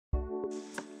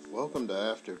Welcome to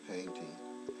After Painting.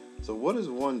 So what does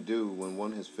one do when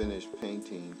one has finished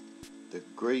painting the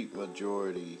great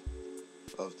majority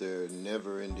of their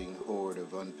never-ending hoard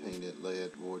of unpainted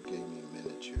lead wargaming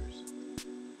miniatures?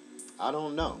 I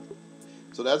don't know.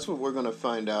 So that's what we're going to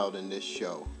find out in this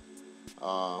show.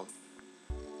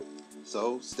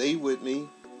 So stay with me.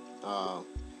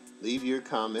 Leave your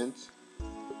comments,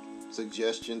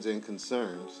 suggestions, and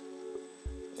concerns.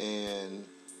 And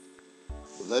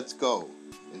let's go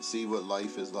and see what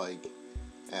life is like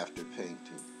after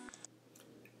painting.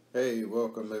 Hey,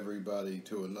 welcome everybody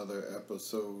to another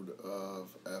episode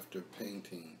of After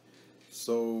Painting.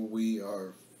 So we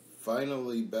are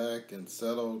finally back and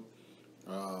settled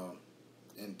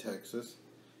in Texas.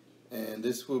 And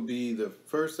this will be the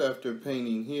first After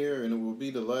Painting here, and it will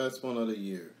be the last one of the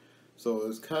year. So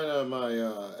it's kind of my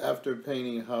After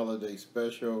Painting holiday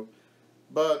special,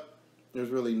 but there's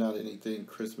really not anything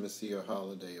Christmassy or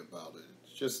holiday about it.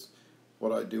 It's just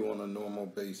what I do on a normal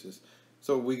basis.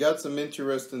 So we got some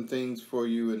interesting things for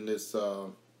you in this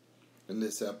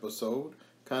episode.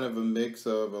 Kind of a mix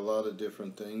of a lot of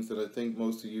different things that I think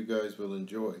most of you guys will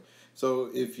enjoy. So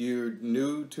if you're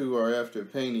new to our After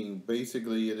Painting,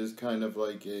 basically it is kind of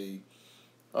like a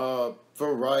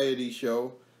variety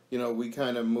show. You know, we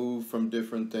kind of move from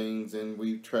different things and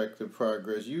we track the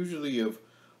progress, usually of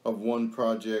one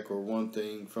project or one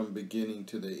thing from beginning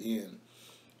to the end.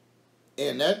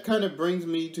 And that kind of brings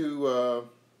me to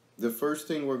the first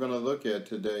thing we're going to look at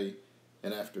today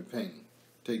in After Painting.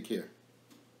 Take care.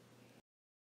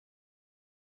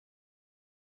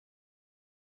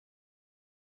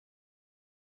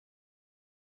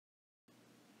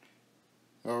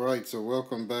 Alright, so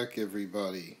welcome back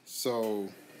everybody. So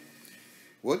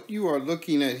what you are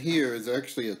looking at here is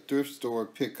actually a thrift store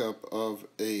pickup of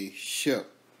a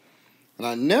ship. And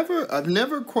I've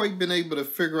never quite been able to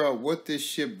figure out what this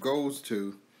ship goes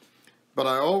to, but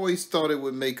I always thought it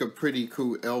would make a pretty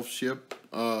cool elf ship.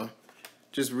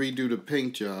 Just redo the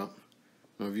paint job.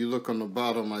 Now, if you look on the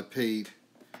bottom, I paid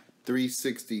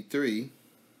 $363,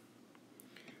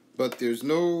 but there's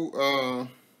no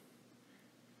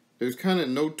there's kind of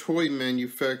no toy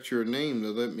manufacturer name to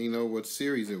let me know what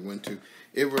series it went to.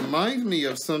 It reminds me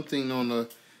of something on a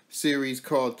series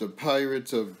called The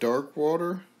Pirates of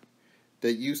Darkwater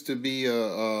that used to be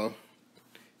a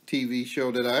TV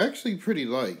show that I actually pretty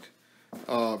liked,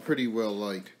 pretty well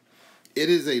liked. It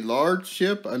is a large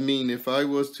ship. I mean, if I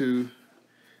was to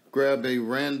grab a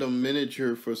random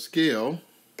miniature for scale,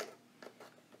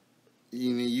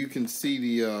 you can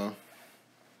see the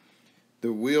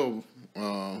wheel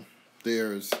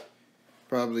there is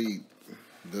probably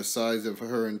the size of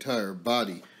her entire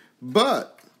body.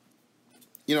 But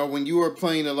you know, when you are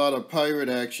playing a lot of pirate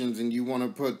actions and you want to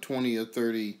put 20 or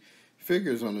 30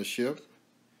 figures on a ship,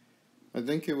 I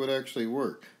think it would actually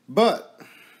work. But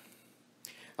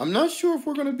I'm not sure if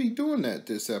we're going to be doing that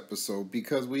this episode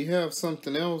because we have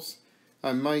something else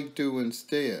I might do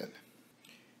instead.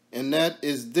 And that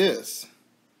is this.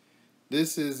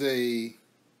 This is a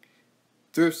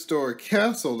thrift store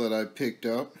castle that I picked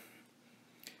up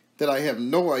that I have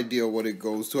no idea what it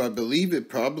goes to. I believe it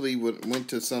probably went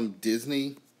to some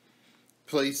Disney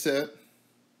playset.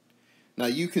 Now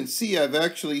you can see I've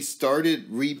actually started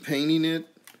repainting it,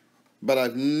 but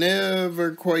I've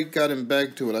never quite gotten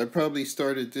back to it. I probably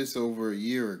started this over a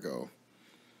year ago.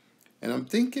 And I'm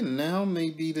thinking now may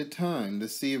be the time to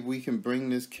see if we can bring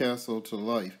this castle to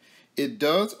life. It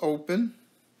does open,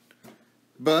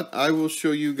 but I will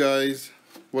show you guys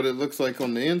what it looks like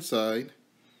on the inside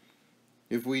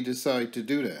if we decide to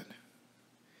do that.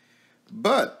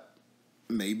 But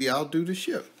maybe I'll do the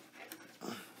ship.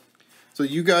 So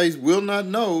you guys will not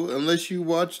know unless you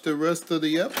watch the rest of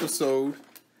the episode,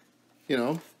 you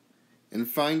know, and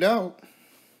find out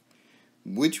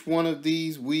which one of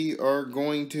these we are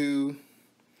going to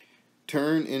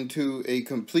turn into a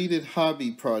completed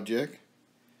hobby project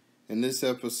in this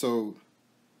episode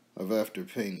of After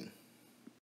Painting.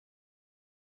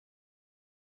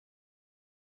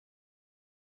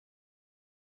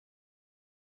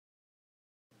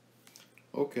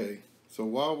 Okay, so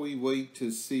while we wait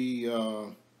to see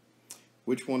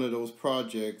which one of those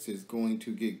projects is going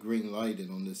to get green lighted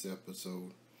on this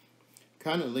episode,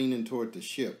 kind of leaning toward the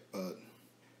ship, but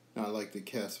I like the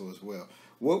castle as well.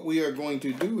 What we are going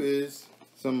to do is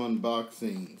some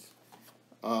unboxings.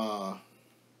 I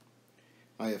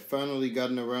have finally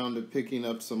gotten around to picking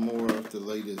up some more of the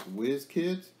latest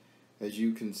WizKids, as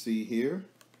you can see here.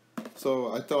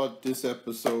 So I thought this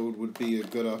episode would be a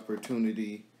good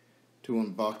opportunity to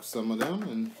unbox some of them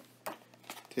and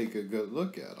take a good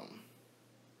look at them.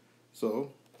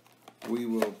 So we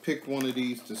will pick one of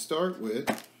these to start with,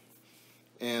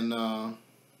 And now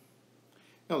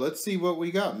let's see what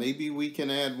we got. Maybe we can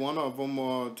add one of them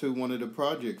to one of the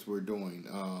projects we're doing.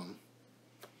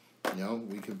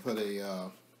 We could put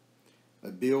a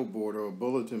billboard or a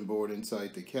bulletin board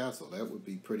inside the castle. That would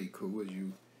be pretty cool. As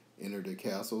you enter the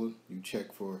castle, you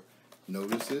check for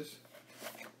notices.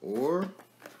 Or,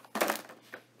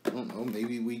 I don't know,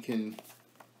 maybe we can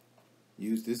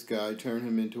use this guy, turn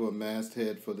him into a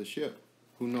masthead for the ship.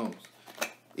 Who knows?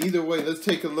 Either way, let's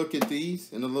take a look at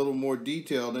these in a little more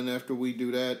detail. Then after we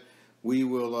do that, we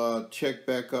will check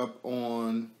back up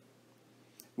on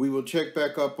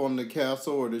the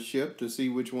castle or the ship to see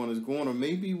which one is going, or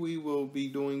maybe we will be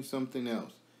doing something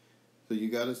else. So you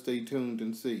got to stay tuned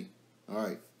and see. All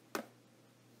right.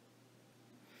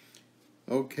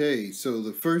 Okay, so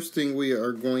the first thing we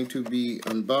are going to be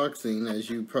unboxing, as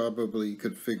you probably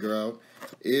could figure out,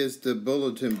 is the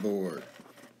bulletin board.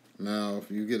 Now, if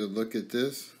you get a look at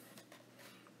this,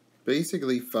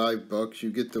 basically $5, you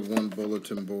get the one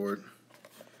bulletin board.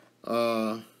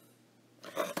 I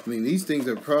mean, these things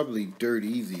are probably dirt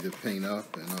easy to paint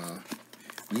up and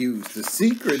use. The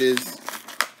secret is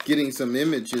getting some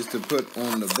images to put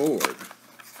on the board,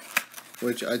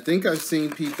 which I think I've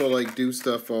seen people like do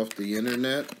stuff off the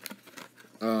internet.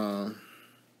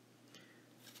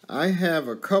 I have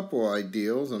a couple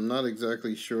ideals. I'm not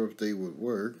exactly sure if they would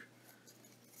work,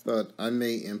 but I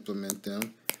may implement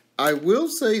them. I will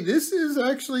say this is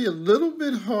actually a little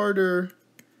bit harder,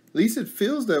 at least it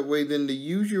feels that way, than the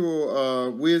usual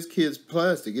WizKids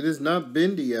plastic. It is not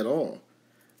bendy at all.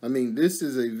 I mean, this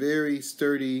is a very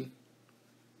sturdy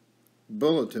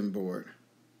bulletin board.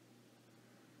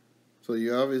 So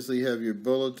you obviously have your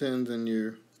bulletins and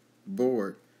your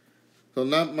board. So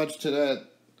not much to that.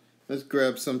 Let's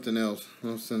grab something else.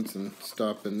 No sense in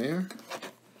stopping there.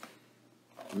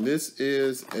 And this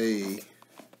is a,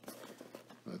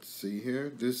 let's see here.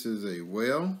 This is a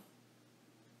whale.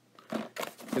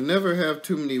 You never have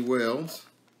too many whales.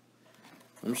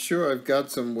 I'm sure I've got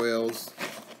some whales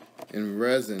in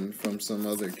resin from some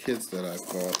other kits that I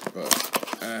bought, but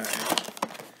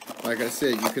like I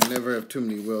said, you can never have too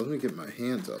many whales. Let me get my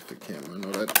hands off the camera. I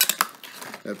know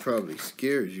that probably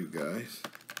scares you guys.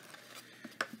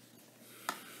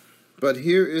 But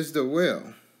here is the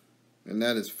whale, and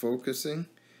that is focusing.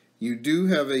 You do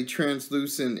have a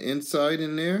translucent inside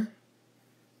in there.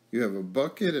 You have a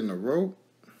bucket and a rope.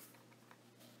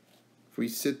 If we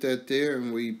sit that there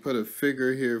and we put a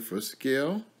figure here for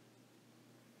scale,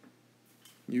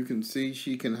 you can see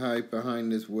she can hide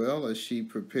behind this well as she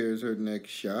prepares her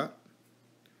next shot.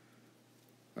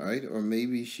 Alright, or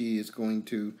maybe she is going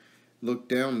to look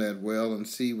down that well and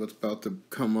see what's about to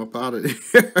come up out of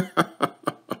there.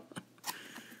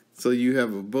 So you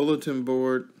have a bulletin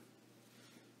board,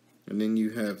 and then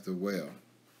you have the whale.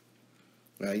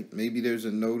 Right? Maybe there's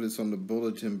a notice on the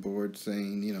bulletin board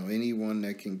saying, anyone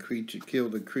that can kill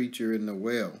the creature in the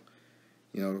well,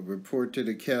 report to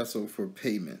the castle for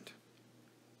payment.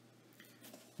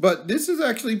 But this is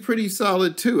actually pretty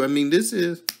solid too. I mean, this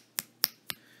is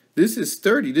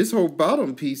sturdy. This whole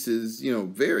bottom piece is,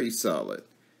 very solid.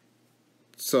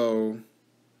 So,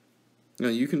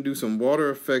 you can do some water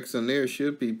effects on there.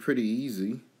 Should be pretty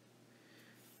easy.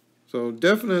 So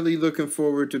definitely looking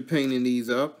forward to painting these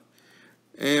up.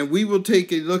 And we will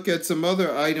take a look at some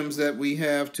other items that we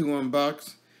have to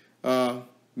unbox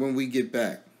when we get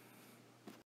back.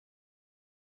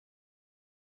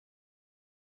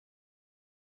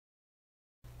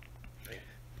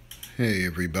 Hey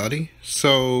everybody.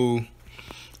 So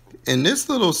in this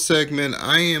little segment,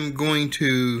 I am going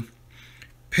to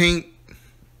paint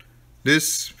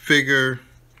this figure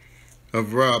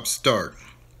of Robb Stark.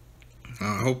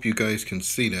 I hope you guys can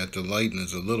see that. The lighting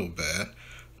is a little bad.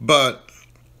 But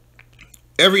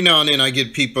every now and then I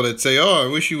get people that say, oh, I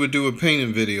wish you would do a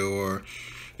painting video, or,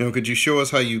 could you show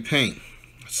us how you paint?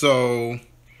 So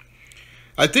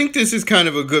I think this is kind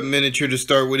of a good miniature to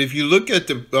start with. If you look at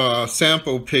the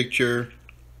sample picture,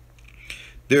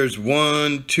 there's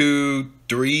 1, 2,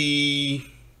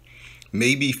 3,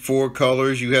 maybe 4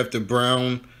 colors. You have the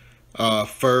brown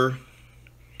fur,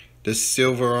 the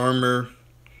silver armor,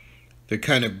 the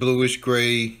kind of bluish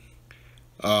gray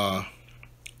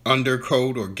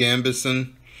undercoat or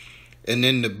gambeson, and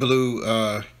then the blue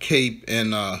cape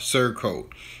and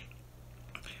surcoat.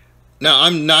 Now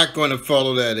I'm not going to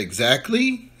follow that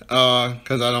exactly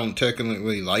because I don't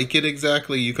technically like it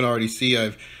exactly. You can already see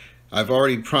I've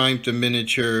already primed the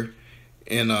miniature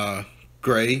in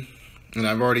gray, and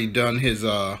I've already done his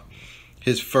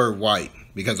fur white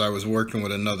because I was working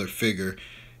with another figure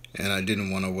and I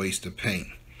didn't want to waste the paint.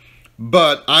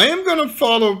 But I am going to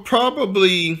follow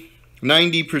probably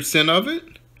 90% of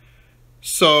it.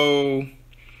 So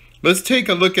let's take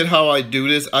a look at how I do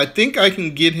this. I think I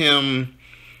can get him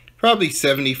probably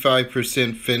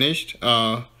 75% finished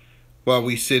while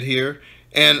we sit here.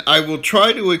 And I will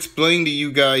try to explain to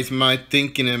you guys my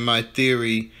thinking and my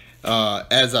theory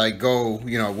as I go,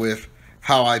 you know, with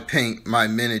how I paint my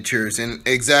miniatures and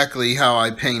exactly how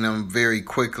I paint them very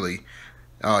quickly,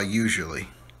 usually.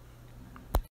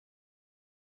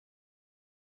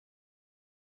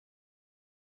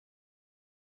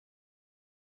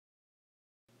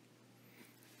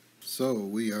 So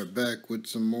we are back with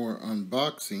some more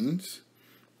unboxings,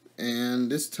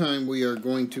 and this time we are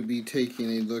going to be taking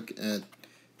a look at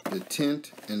the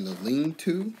tent and the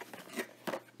lean-to.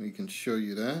 We can show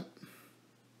you that.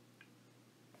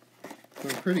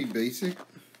 They're pretty basic,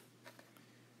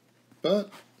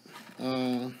 but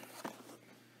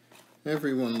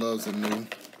everyone loves a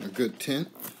good tent.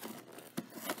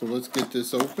 So let's get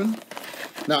this open.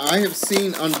 Now I have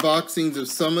seen unboxings of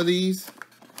some of these,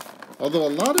 although a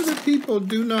lot of the people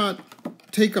do not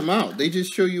take them out. They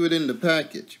just show you it in the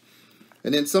package.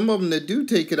 And then some of them that do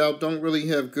take it out don't really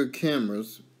have good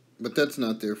cameras, but that's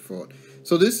not their fault.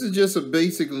 So this is just a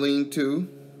basic lean-to,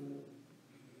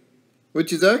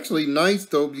 which is actually nice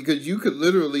though, because you could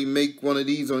literally make one of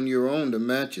these on your own to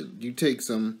match it. You take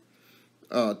some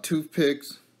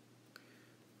toothpicks,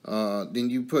 then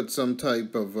you put some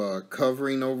type of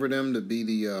covering over them to be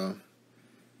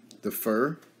the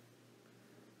fur.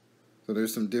 So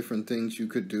there's some different things you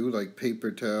could do, like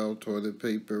paper towel, toilet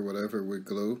paper, whatever, with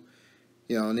glue.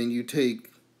 You know, and then you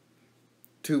take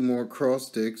 2 more cross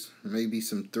sticks, maybe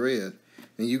some thread,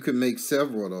 and you could make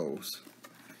several of those.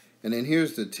 And then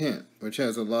here's the tent, which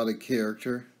has a lot of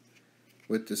character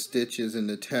with the stitches and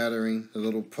the tattering, the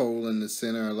little pole in the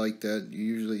center. I like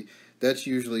that. That's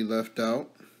usually left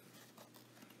out.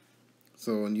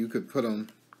 So, and you could put them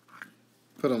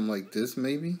like this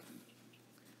maybe.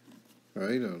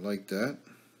 Right, or like that.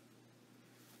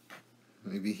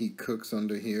 Maybe he cooks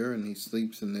under here and he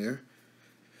sleeps in there.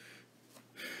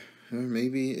 Or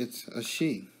maybe it's a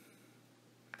she.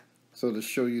 So to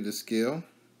show you the scale,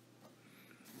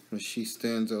 she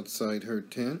stands outside her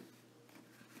tent.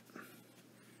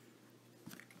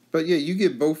 But yeah, you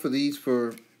get both of these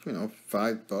for, you know,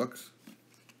 $5.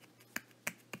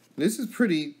 This is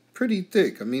pretty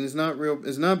thick. I mean, it's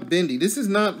not bendy. This is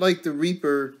not like the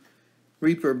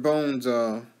Reaper Bones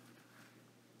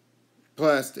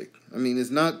plastic. I mean, it's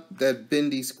not that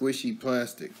bendy, squishy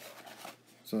plastic.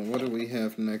 So what do we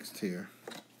have next here?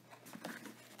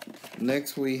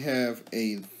 Next we have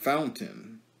a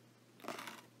fountain.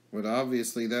 But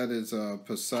obviously that is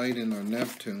Poseidon or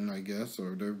Neptune, I guess,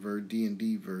 or their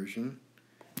D&D version,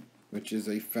 which is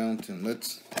a fountain.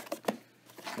 Let's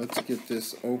get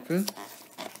this open.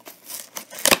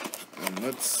 And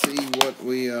let's see what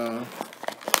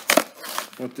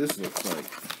this looks like.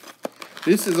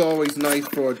 This is always nice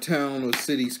for a town or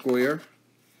city square.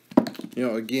 You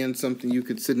know, again, something you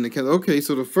could sit in the cat. Okay,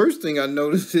 so the first thing I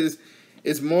noticed is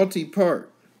it's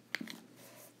multi-part.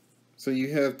 So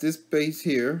you have this base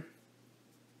here,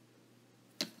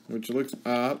 which looks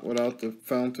odd without the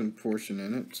fountain portion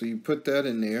in it. So you put that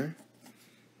in there.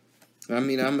 I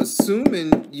mean, I'm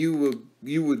assuming you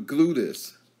would glue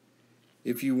this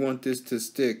if you want this to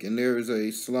stick. And there is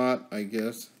a slot, I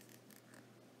guess.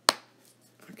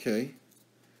 Okay.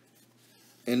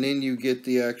 And then you get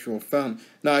the actual fountain.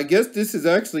 Now, I guess this is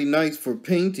actually nice for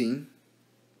painting,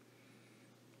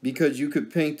 because you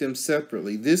could paint them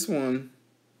separately. This one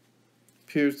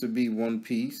appears to be one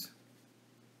piece.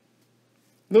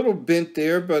 Little bent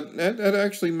there, but that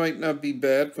actually might not be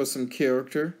bad for some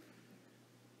character.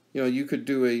 You know, you could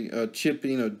do a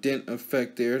chipping or dent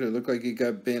effect there to look like it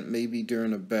got bent maybe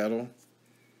during a battle.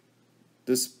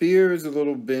 The spear is a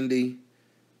little bendy,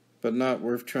 but not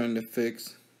worth trying to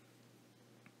fix.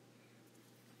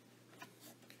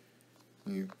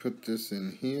 You put this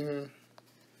in here.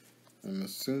 I'm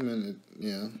assuming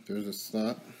yeah, there's a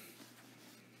slot.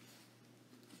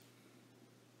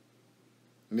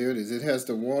 There it is. It has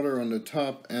the water on the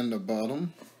top and the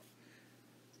bottom.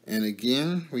 And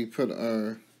again, we put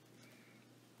our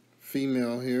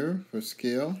female here for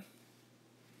scale.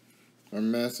 Our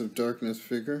massive darkness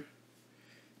figure.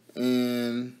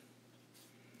 And,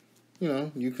 you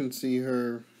know, you can see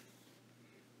her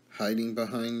hiding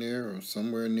behind there or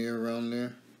somewhere near around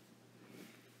there.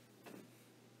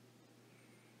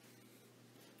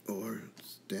 Or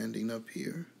standing up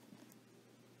here.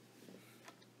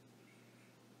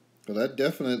 Well, that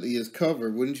definitely is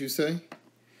covered, wouldn't you say?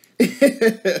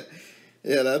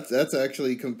 Yeah, that's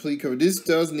actually complete cover. This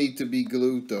does need to be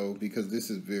glued though, because this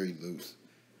is very loose.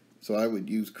 So I would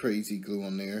use crazy glue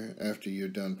on there after you're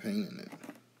done painting it.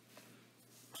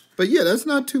 But yeah, that's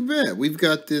not too bad. We've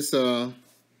got this,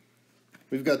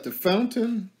 we've got the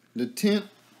fountain, the tent,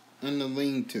 and the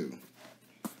lean-to.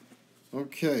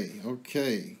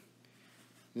 Okay.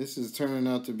 This is turning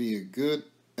out to be a good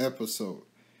episode.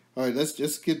 All right, let's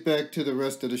just get back to the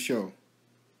rest of the show.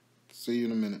 See you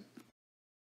in a minute.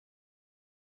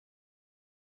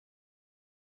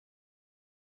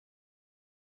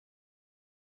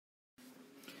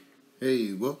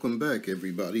 Hey, welcome back,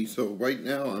 everybody. So right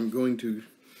now I'm going to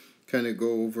kind of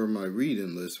go over my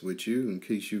reading list with you in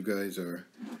case you guys are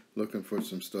looking for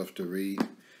some stuff to read.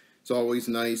 It's always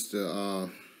nice to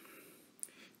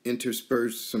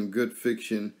intersperse some good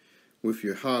fiction with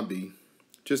your hobby,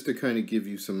 just to kind of give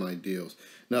you some ideas.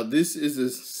 Now, this is a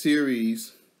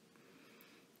series,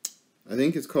 I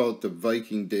think it's called The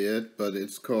Viking Dead, but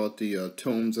it's called the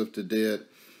Tomes of the Dead.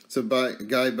 It's a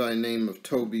guy by the name of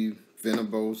Toby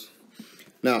Venables.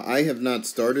 Now, I have not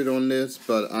started on this,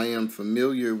 but I am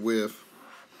familiar with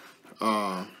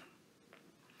kind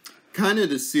of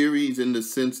the series in the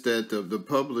sense that the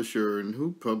publisher, and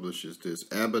who publishes this?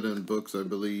 Abaddon Books, I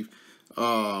believe.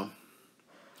 What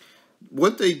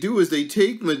they do is they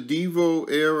take medieval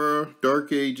era,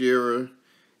 Dark Age era,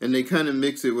 and they kind of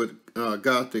mix it with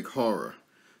Gothic horror.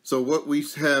 So what we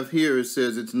have here, it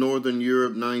says it's Northern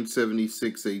Europe,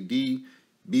 976 AD.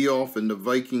 Beowulf and the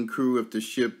Viking crew of the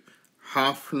ship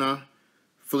Hafna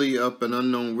flee up an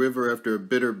unknown river after a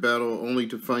bitter battle, only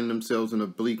to find themselves in a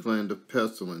bleak land of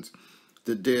pestilence.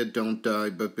 The dead don't die,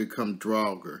 but become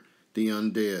Draugr, the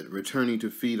undead, returning to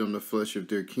feed on the flesh of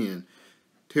their kin.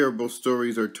 Terrible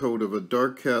stories are told of a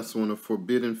dark castle in a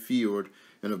forbidden fjord,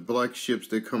 and of black ships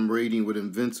that come raiding with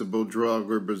invincible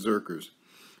Draugr berserkers.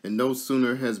 And no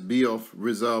sooner has Beowulf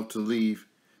resolved to leave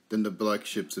than the black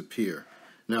ships appear.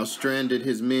 Now stranded,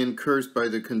 his men cursed by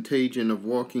the contagion of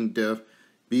walking death,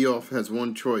 Beowulf has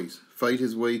one choice: fight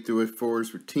his way through a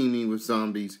forest teeming with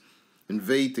zombies,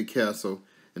 invade the castle,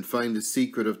 and find the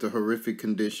secret of the horrific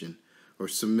condition, or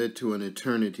submit to an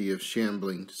eternity of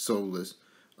shambling, soulless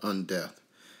undeath.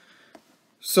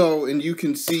 So, and you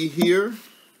can see here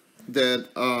that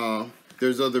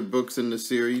there's other books in the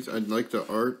series. I like the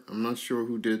art. I'm not sure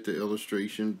who did the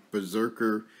illustration.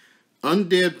 Berserker.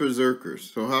 Undead Berserkers.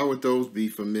 So how would those be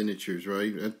for miniatures,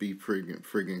 right? That'd be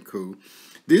friggin' cool.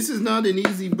 This is not an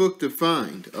easy book to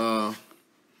find. I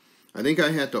think I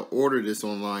had to order this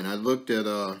online. I looked at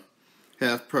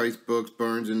half-price books,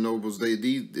 Barnes and Nobles.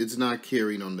 It's not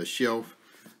carried on the shelf.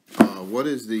 What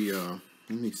is the...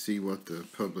 let me see what the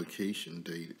publication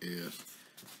date is,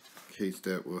 in case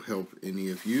that will help any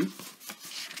of you.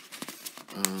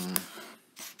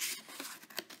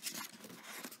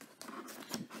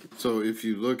 So if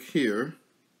you look here,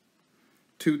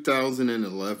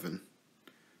 2011.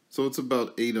 So it's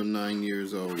about 8 or 9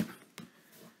 years old.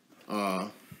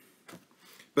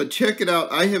 But check it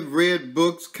out. I have read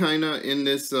books kind of in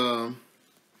this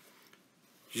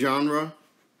genre.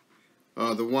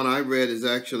 The one I read is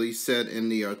actually set in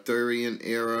the Arthurian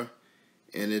era,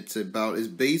 and it's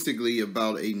basically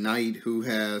about a knight who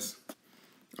has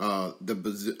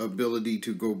the ability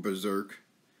to go berserk,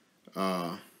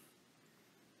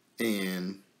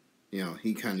 and you know,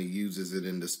 he kind of uses it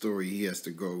in the story. He has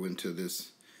to go into this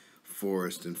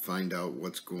forest and find out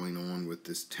what's going on with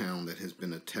this town that has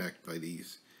been attacked by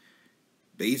these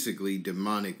basically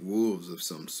demonic wolves of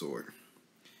some sort.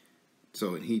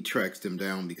 So, and he tracks them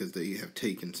down because they have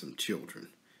taken some children.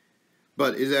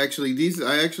 But it's actually,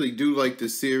 I actually do like the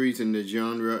series and the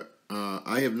genre.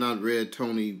 I have not read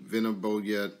Tony Venables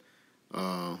yet.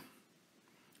 I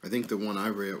think the one I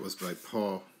read was by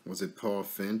Paul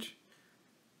Finch?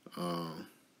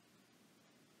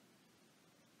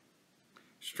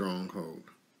 Stronghold.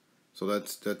 So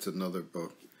that's another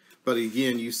book. But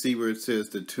again, you see where it says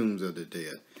The Tombs of the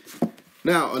Dead.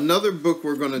 Now, another book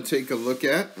we're going to take a look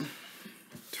at,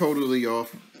 totally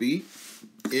offbeat,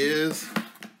 is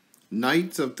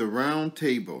Knights of the Round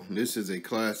Table. This is a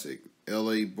classic,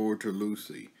 L.A.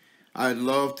 Bortolucci. I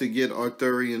love to get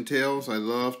Arthurian tales. I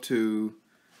love to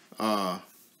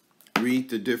read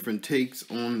the different takes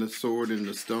on the sword and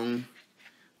the stone,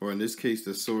 or in this case,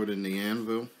 the sword and the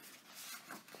anvil.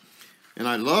 And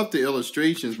I love the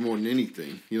illustrations more than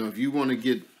anything. You know, if you want to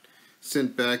get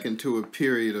sent back into a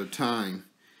period of time,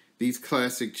 these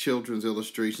classic children's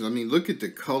illustrations, I mean, look at the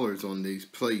colors on these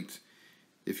plates.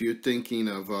 If you're thinking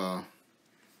of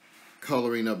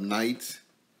coloring up knights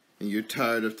and you're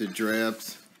tired of the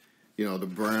drabs, you know, the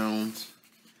browns,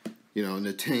 you know, and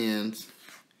the tans.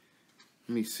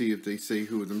 Let me see if they say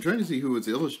who it is. I'm trying to see who it's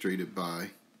illustrated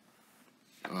by.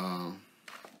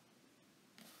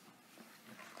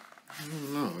 I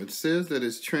don't know. It says that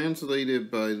it's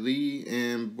translated by Lee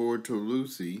Ann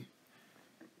Bortolucci.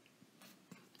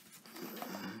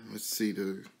 Let's see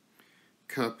the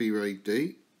copyright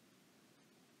date.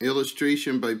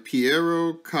 Illustration by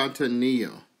Piero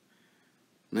Cattaneo,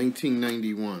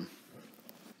 1991.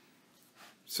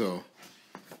 So,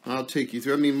 I'll take you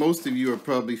through. I mean, most of you are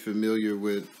probably familiar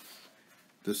with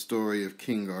the story of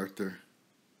King Arthur.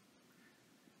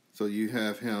 So you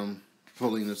have him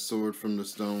pulling a sword from the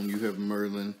stone. You have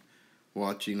Merlin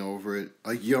watching over it.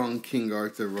 A young King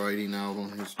Arthur riding out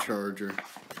on his charger.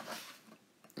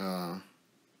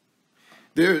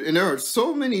 There are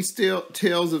so many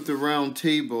tales of the Round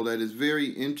Table that is very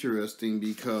interesting,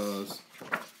 because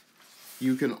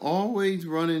you can always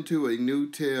run into a new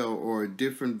tale or a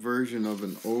different version of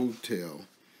an old tale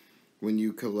when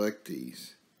you collect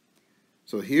these.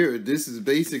 So here, this is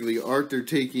basically Arthur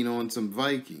taking on some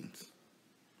Vikings.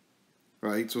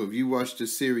 Right? So if you watch the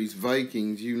series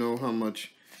Vikings, you know how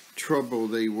much trouble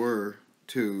they were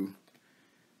to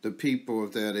the people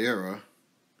of that era.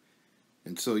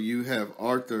 And so you have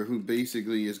Arthur, who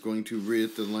basically is going to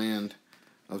rid the land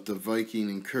of the Viking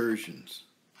incursions.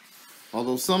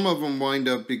 Although some of them wind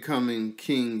up becoming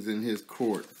kings in his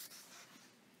court.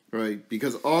 Right?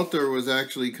 Because Arthur was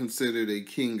actually considered a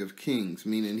king of kings,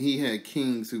 meaning he had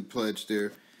kings who pledged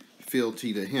their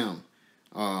fealty to him.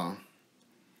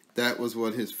 That was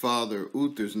what his father,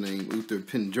 Uther's name, Uther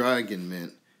Pendragon,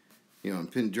 meant. You know,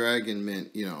 and Pendragon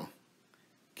meant, you know,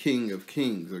 king of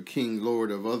kings, or king lord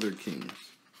of other kings.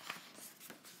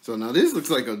 So now this looks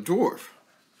like a dwarf.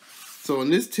 So in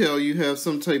this tale you have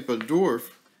some type of dwarf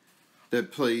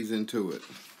that plays into it.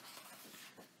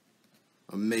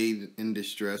 A maid in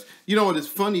distress. You know what, it's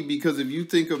funny, because if you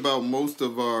think about most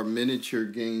of our miniature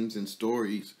games and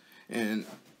stories and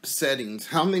settings,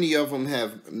 how many of them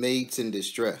have maids in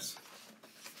distress?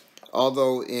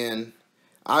 Although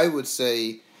I would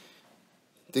say,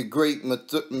 the great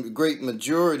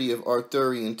majority of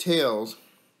Arthurian tales,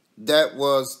 that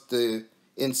was the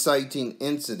inciting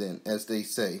incident, as they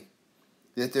say.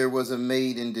 That there was a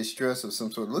maid in distress of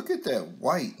some sort. Look at that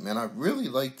white, man. I really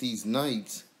like these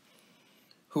knights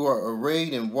who are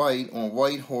arrayed in white on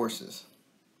white horses.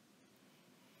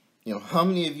 You know, how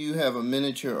many of you have a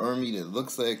miniature army that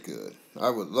looks that good? I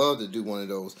would love to do one of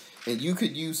those. And you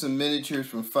could use some miniatures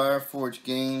from Fireforge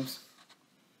Games.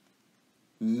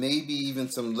 Maybe even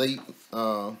some late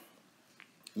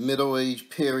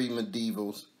middle-aged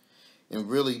peri-medievals, and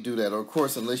really do that. Of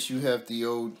course, unless you have the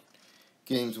old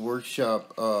Games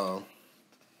Workshop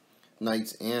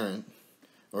Knights Errant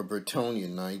or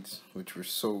Bretonnian Knights, which were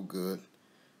so good,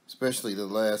 especially the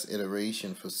last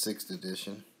iteration for 6th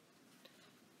edition.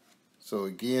 So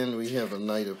again, we have a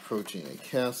knight approaching a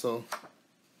castle.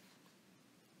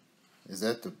 Is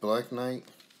that the Black Knight?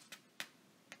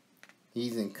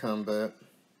 He's in combat.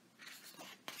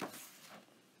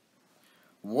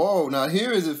 Whoa, now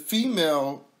here is a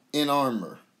female in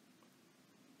armor.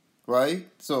 Right?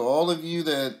 So all of you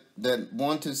that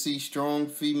want to see strong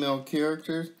female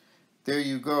characters, there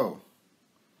you go.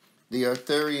 The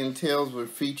Arthurian tales were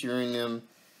featuring them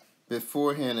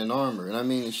beforehand in armor. And I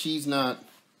mean, she's not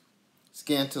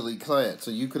scantily clad, so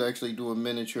you could actually do a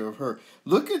miniature of her.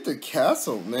 Look at the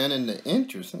castle, man, and the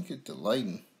entrance. Look at the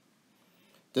lighting.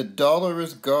 The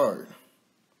Dolorous Guard.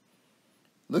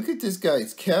 Look at this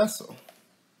guy's castle.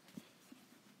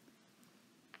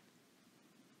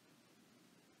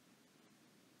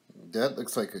 That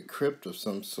looks like a crypt of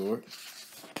some sort.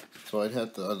 So I'd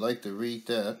like to read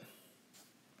that.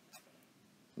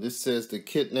 This says the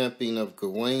kidnapping of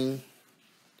Gawain.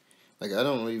 Like, I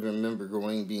don't even remember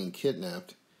Gawain being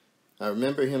kidnapped. I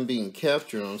remember him being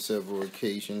captured on several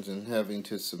occasions and having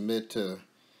to submit to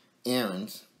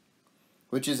errands.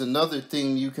 Which is another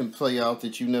thing you can play out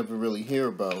that you never really hear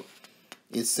about.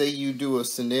 Is, say you do a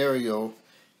scenario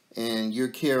and your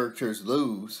characters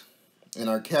lose and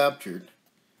are captured.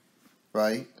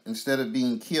 Right? Instead of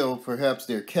being killed, perhaps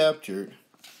they're captured.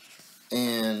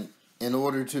 And in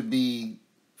order to be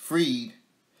freed,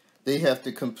 they have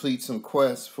to complete some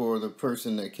quests for the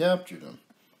person that captured them.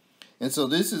 And so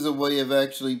this is a way of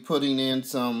actually putting in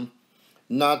some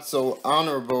not so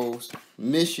honorable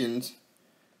missions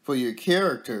for your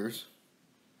characters.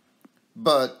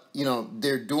 But, you know,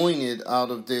 they're doing it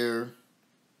out of their,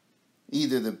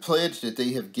 either the pledge that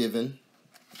they have given,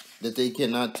 that they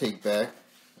cannot take back,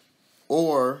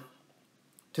 or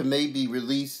to maybe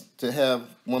release, to have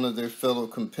one of their fellow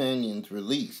companions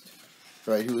released,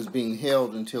 right, who is being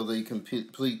held until they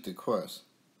complete the quest.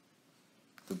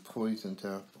 The Poisoned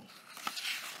Apple.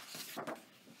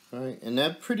 Right, and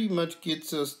that pretty much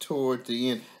gets us toward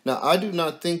the end. Now, I do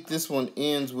not think this one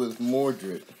ends with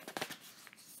Mordred.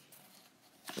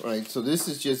 Right, so this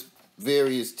is just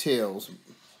various tails.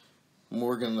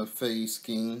 Morgan Le Fay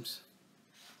schemes.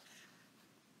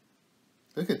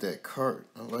 Look at that cart.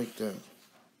 I like that.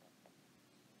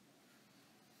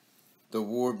 The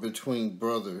war between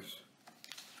brothers.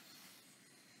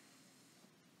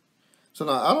 So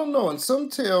now, I don't know. In some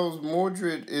tales,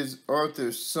 Mordred is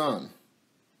Arthur's son.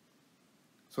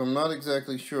 So I'm not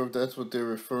exactly sure if that's what they're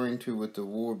referring to with the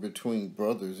war between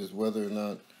brothers, is whether or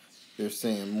not they're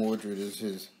saying Mordred is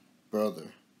his brother.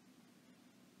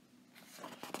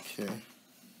 Okay.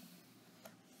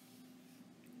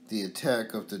 The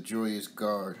attack of the Joyous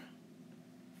Guard.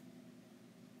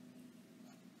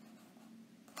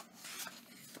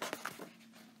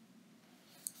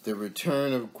 The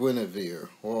return of Guinevere.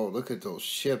 Whoa, look at those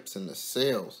ships and the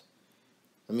sails.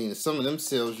 I mean, some of them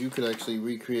sails you could actually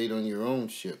recreate on your own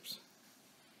ships.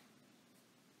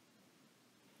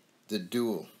 The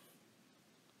duel.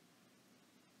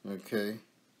 Okay.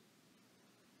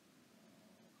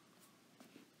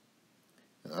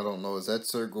 I don't know, is that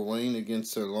Sir Gawain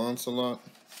against Sir Lancelot?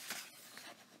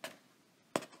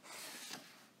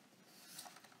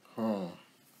 Huh.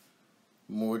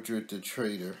 Mordred the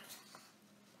traitor.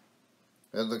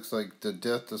 That looks like the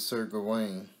death of Sir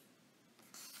Gawain.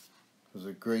 It was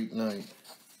a great night.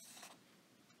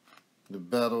 The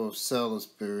Battle of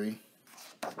Salisbury.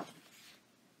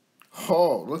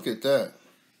 Oh, look at that.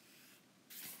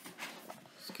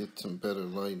 Let's get some better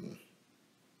lighting.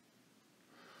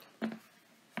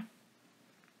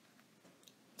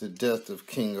 The death of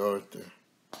King Arthur.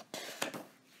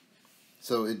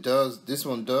 So it does, this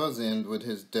one does end with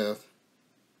his death.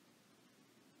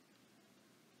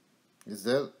 Is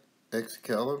that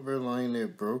Excalibur lying there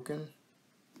broken?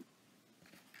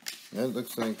 That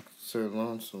looks like Sir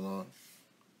Lancelot.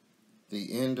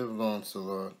 The end of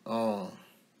Lancelot. Oh.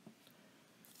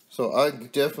 So I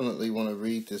definitely want to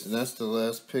read this, and that's the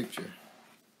last picture.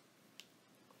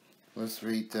 Let's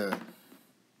read that.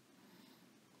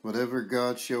 Whatever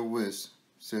God shall wish,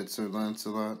 said Sir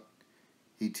Lancelot.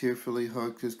 He tearfully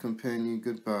hugged his companion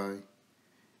goodbye,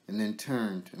 and then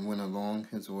turned and went along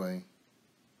his way.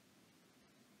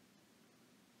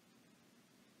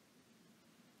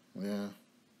 Yeah.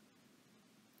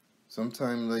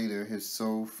 Sometime later, his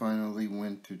soul finally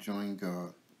went to join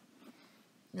God.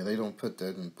 Yeah, they don't put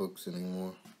that in books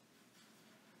anymore.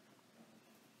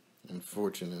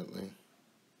 Unfortunately.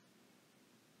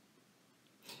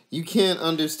 You can't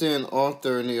understand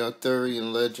Arthur and the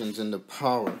Arthurian legends and the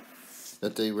power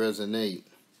that they resonate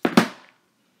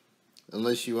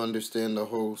unless you understand the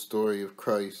whole story of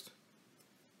Christ,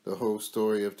 the whole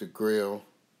story of the Grail,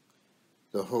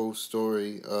 the whole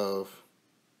story of,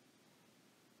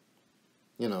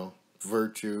 you know,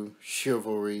 virtue,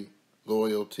 chivalry,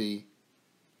 loyalty,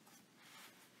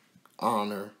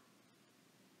 honor.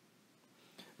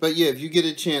 But yeah, if you get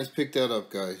a chance, pick that up,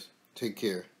 guys. Take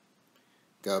care.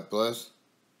 God bless.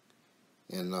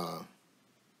 And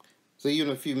see you in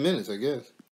a few minutes, I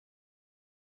guess.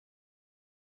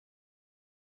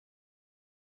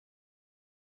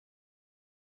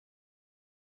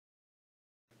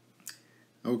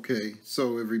 Okay,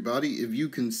 so everybody, if you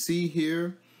can see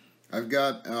here, I've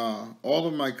got all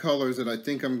of my colors that I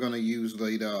think I'm going to use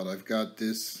laid out. I've got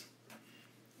this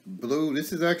blue.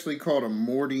 This is actually called a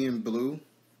Mordian blue.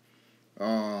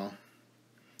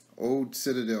 Old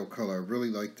Citadel color. I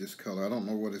really like this color. I don't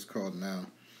know what it's called now.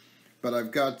 But I've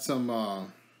got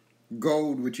some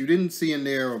gold, which you didn't see in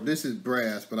there. This is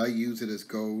brass, but I use it as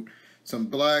gold. Some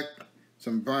black,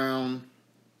 some brown,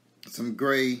 some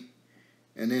gray,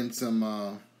 and then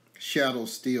some Shadow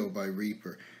Steel by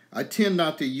Reaper. I tend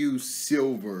not to use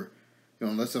silver, you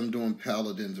know, unless I'm doing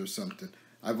paladins or something.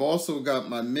 I've also got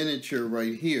my miniature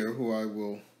right here, who I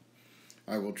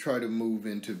will try to move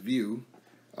into view.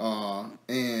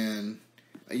 And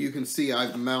you can see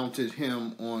I've mounted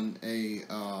him on a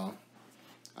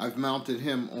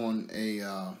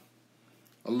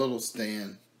a little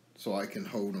stand so I can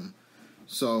hold him.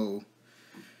 So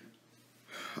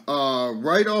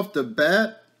right off the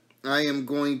bat, I am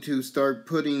going to start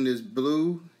putting this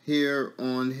blue here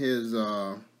on his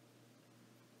I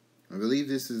believe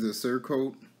this is a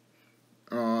surcoat,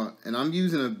 and I'm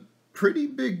using a pretty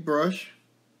big brush.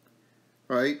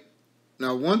 Right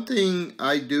now, one thing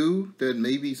I do that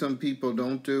maybe some people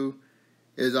don't do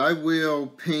is I will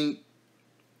paint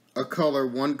a color,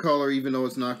 one color, even though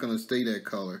it's not going to stay that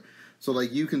color. So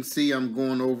like you can see, I'm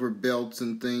going over belts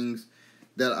and things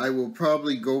that I will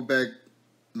probably go back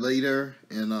later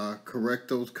and correct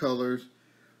those colors.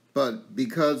 But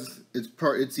because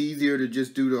it's easier to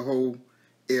just do the whole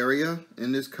area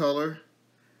in this color,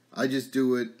 I just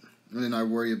do it and then I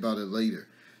worry about it later.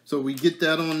 So we get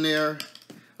that on there.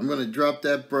 I'm going to drop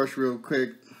that brush real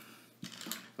quick.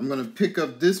 I'm going to pick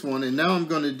up this one, and now I'm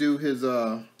going to do his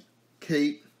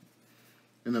cape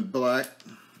in a black.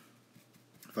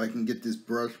 If I can get this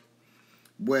brush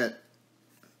wet.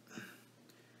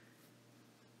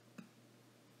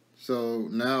 So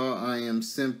now I am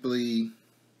simply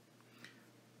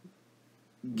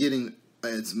getting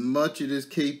as much of this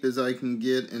cape as I can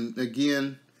get. And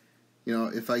again, you know,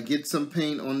 if I get some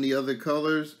paint on the other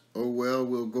colors, oh well,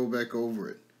 we'll go back over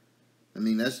it. I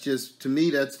mean, that's just, to me,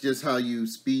 that's just how you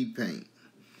speed paint,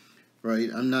 right?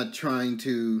 I'm not trying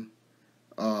to,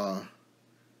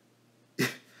 you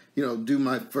know, do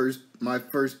my first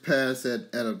pass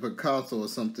at a Picasso or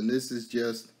something. This is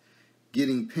just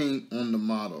getting paint on the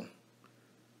model.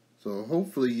 So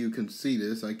hopefully you can see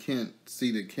this. I can't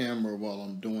see the camera while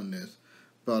I'm doing this,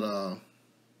 but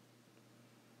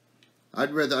I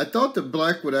thought the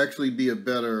black would actually be a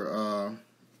better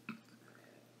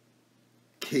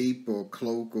cape or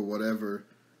cloak or whatever,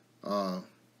 because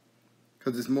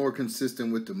it's more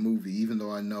consistent with the movie, even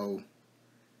though I know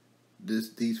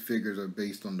these figures are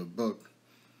based on the book.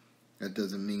 That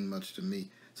doesn't mean much to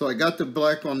me. So I got the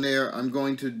black on there. I'm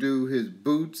going to do his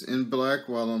boots in black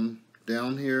while I'm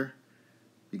down here,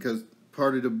 because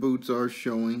part of the boots are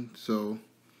showing, so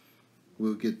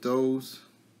we'll get those.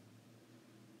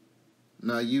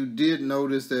 Now you did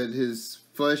notice that his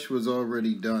flesh was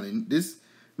already done, and this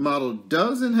model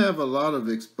doesn't have a lot of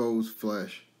exposed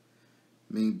flesh.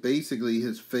 I mean, basically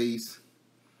his face,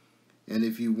 and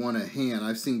if you want a hand,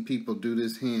 I've seen people do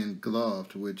this hand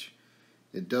gloved, which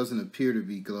it doesn't appear to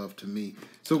be gloved to me.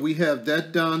 So we have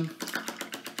that done.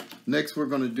 Next we're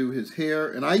going to do his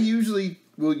hair, and I usually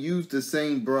will use the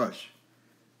same brush.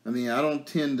 I mean, I don't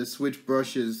tend to switch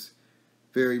brushes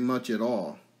very much at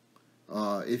all.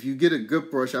 If you get a good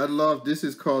brush, I love, this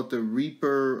is called the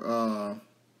Reaper,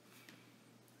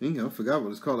 I forgot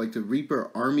what it's called, like the Reaper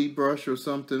Army brush or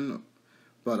something.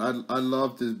 But I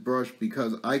love this brush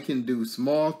because I can do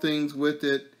small things with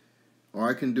it, or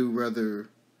I can do rather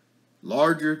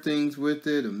larger things with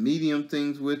it, or medium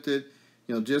things with it.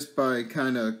 You know, just by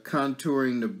kind of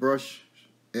contouring the brush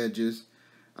edges,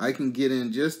 I can get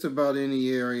in just about any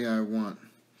area I want.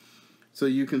 So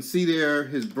you can see there,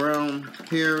 his brown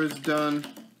hair is done.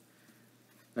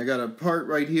 I got a part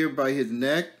right here by his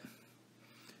neck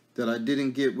that I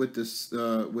didn't get with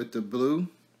the blue.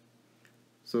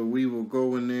 So we will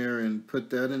go in there and put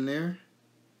that in there.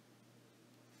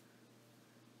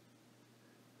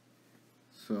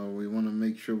 So we want to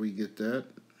make sure we get that.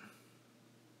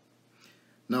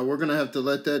 Now we're going to have to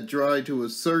let that dry to a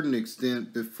certain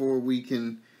extent before we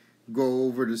can go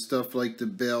over the stuff like the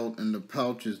belt and the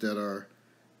pouches that are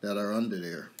under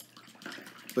there.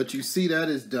 But you see that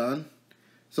is done.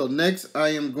 So next I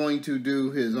am going to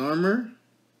do his armor,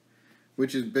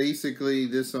 which is basically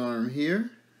this arm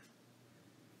here.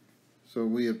 So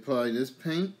we apply this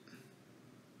paint.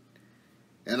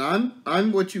 And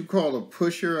I'm what you call a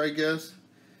pusher, I guess.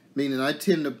 Meaning I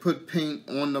tend to put paint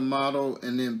on the model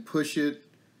and then push it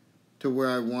to where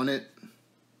I want it.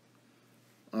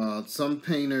 Some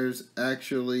painters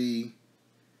actually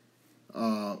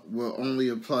will only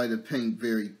apply the paint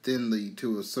very thinly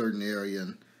to a certain area,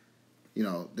 and you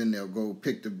know, then they'll go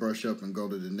pick the brush up and go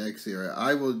to the next area.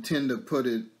 I will tend to put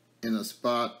it in a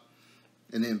spot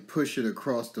and then push it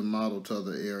across the model to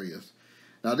other areas.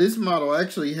 Now this model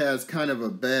actually has kind of a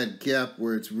bad gap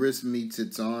where its wrist meets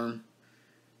its arm,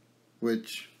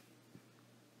 which,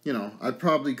 you know, I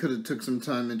probably could have took some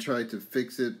time and tried to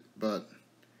fix it, but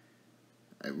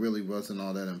it really wasn't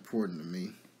all that important to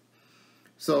me.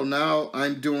 So now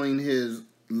I'm doing his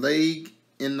leg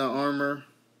in the armor,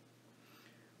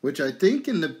 which I think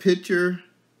in the picture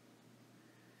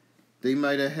they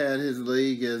might have had his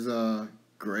leg as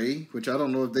gray, which I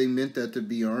don't know if they meant that to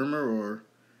be armor or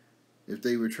if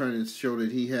they were trying to show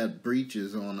that he had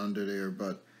breeches on under there,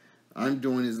 but I'm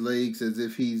doing his legs as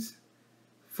if he's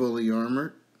fully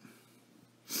armored.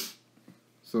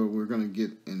 So we're going to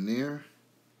get in there.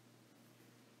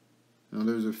 Now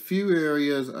there's a few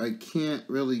areas I can't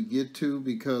really get to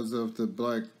because of the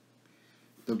black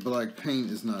paint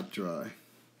is not dry.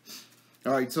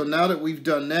 Alright, so now that we've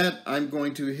done that, I'm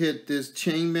going to hit this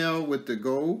chainmail with the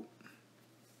gold.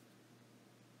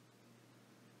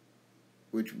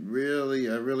 Which really,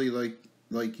 I really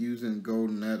like using gold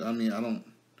in that. I mean, I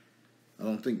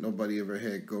don't think nobody ever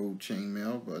had gold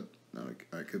chainmail, but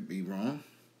I could be wrong.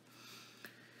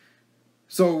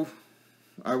 So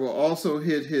I will also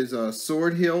hit his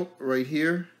sword hilt right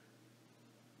here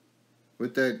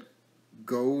with that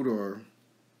gold, or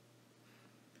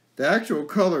the actual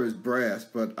color is brass,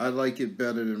 but I like it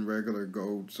better than regular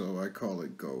gold, so I call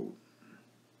it gold.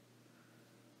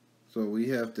 So we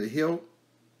have the hilt.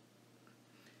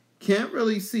 Can't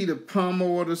really see the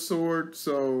pommel of the sword,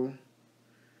 so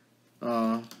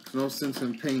no sense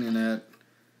in painting that.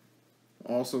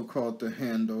 Also called the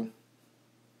handle.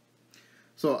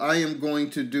 So I am going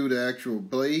to do the actual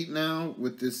blade now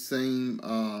with this same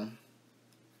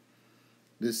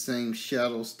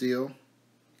shadow steel,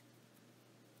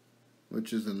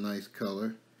 which is a nice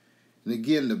color. And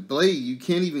again, the blade, you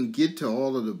can't even get to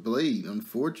all of the blade,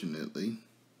 unfortunately.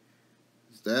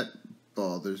 That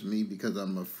bothers me because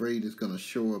I'm afraid it's going to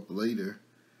show up later.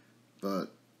 But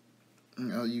you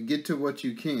know, you get to what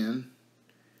you can.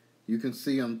 You can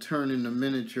see I'm turning the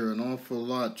miniature an awful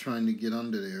lot trying to get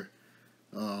under there.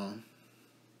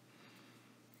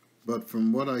 But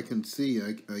from what I can see,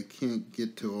 I can't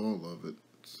get to all of it.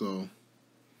 So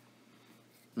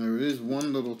there is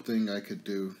one little thing I could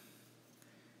do.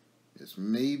 Is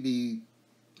maybe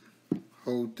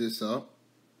hold this up.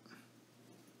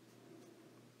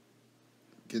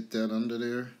 Get that under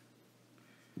there.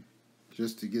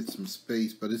 Just to get some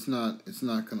space, but it's not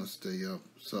gonna stay up.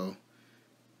 So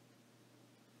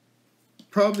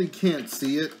probably can't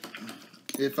see it.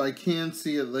 If I can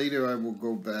see it later, I will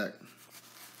go back.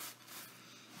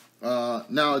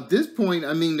 Now at this point,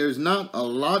 I mean, there's not a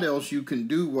lot else you can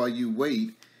do while you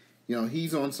wait. You know,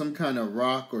 he's on some kind of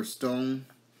rock or stone.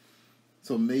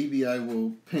 So maybe I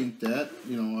will paint that.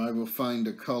 You know, I will find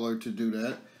a color to do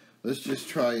that. Let's just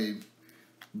try a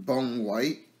bone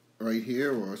white right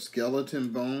here, or a skeleton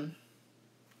bone,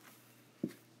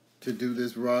 to do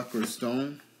this rock or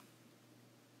stone.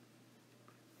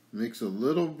 Mix a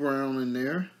little brown in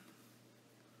there.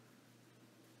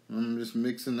 I'm just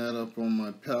mixing that up on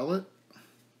my palette.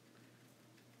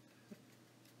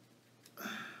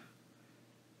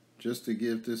 Just to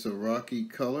give this a rocky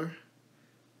color.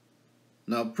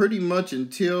 Now pretty much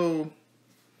until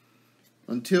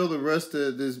the rest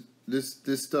of this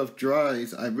stuff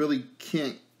dries, I really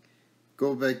can't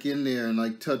go back in there and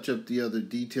like touch up the other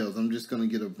details. I'm just going to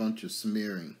get a bunch of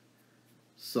smearing.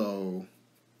 So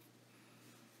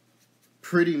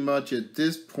pretty much at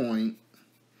this point,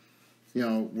 you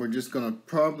know, we're just going to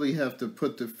probably have to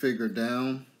put the figure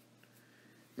down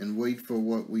and wait for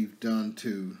what we've done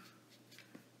to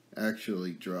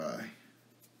actually dry.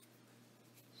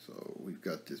 So we've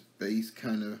got this base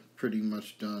kind of pretty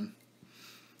much done.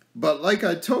 But like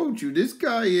I told you, this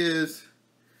guy is,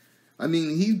 I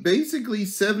mean, he's basically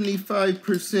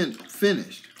 75%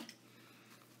 finished.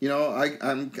 You know,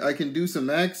 I can do some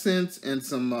accents and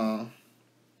some,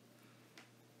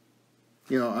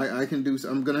 you know,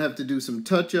 I'm going to have to do some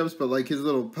touch-ups, but like his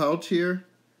little pouch here,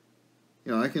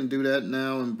 you know, I can do that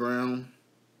now in brown.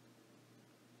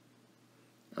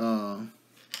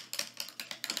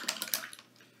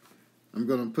 I'm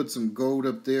going to put some gold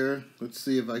up there. Let's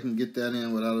see if I can get that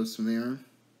in without a smear.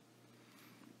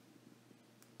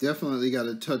 Definitely got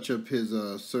to touch up his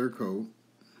surcoat.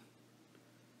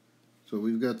 So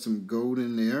we've got some gold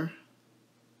in there.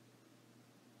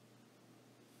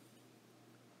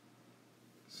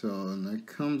 So, and that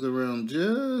comes around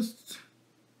just,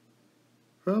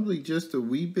 probably just a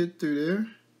wee bit through there.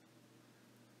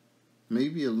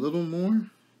 Maybe a little more.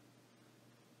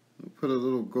 We'll put a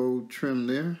little gold trim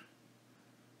there.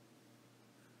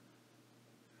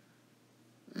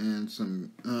 And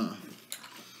some, now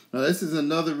this is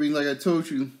another reason, like I told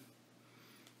you,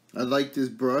 I like this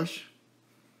brush.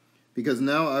 Because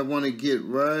now I want to get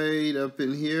right up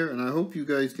in here, and I hope you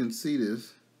guys can see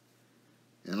this.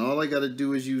 And all I got to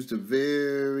do is use the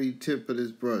very tip of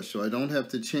this brush, so I don't have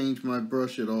to change my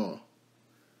brush at all.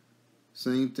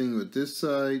 Same thing with this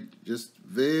side, just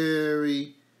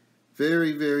very,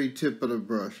 very, very tip of the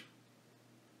brush.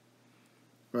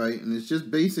 Right, and it's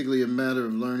just basically a matter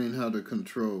of learning how to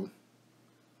control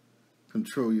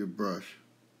your brush.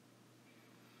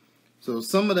 So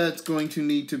some of that's going to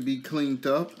need to be cleaned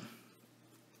up.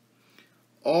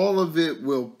 All of it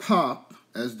will pop,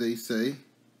 as they say,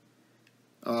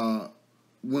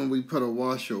 when we put a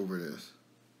wash over this.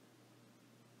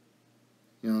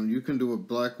 You know, you can do a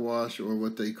black wash or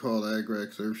what they call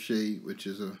Agrax Earthshade, which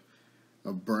is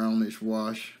a brownish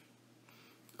wash.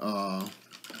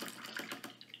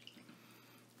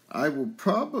 I will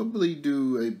probably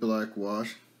do a black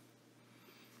wash.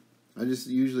 I just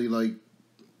usually like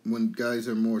when guys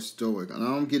are more stoic. And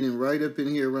I'm getting right up in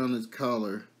here around his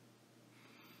collar.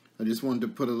 I just wanted to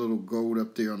put a little gold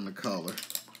up there on the collar.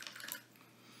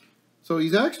 So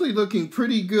he's actually looking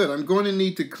pretty good. I'm going to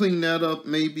need to clean that up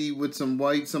maybe with some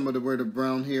white, some of where the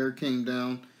brown hair came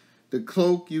down. The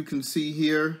cloak you can see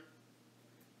here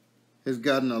has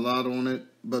gotten a lot on it.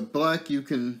 But black, you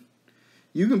can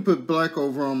put black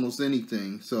over almost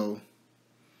anything. So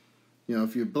You know,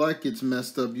 if your black gets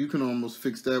messed up, you can almost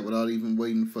fix that without even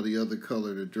waiting for the other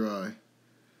color to dry.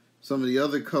 Some of the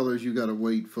other colors you gotta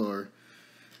wait for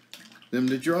them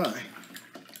to dry.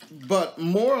 But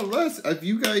more or less, if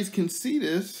you guys can see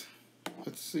this,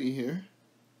 let's see here.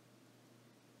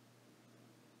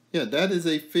 Yeah, that is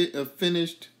a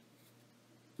finished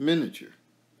miniature.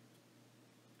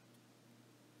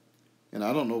 And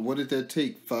I don't know, what did that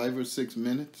take, 5 or 6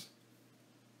 minutes?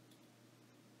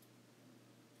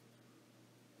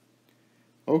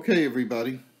 Okay,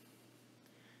 everybody.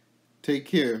 Take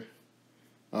care.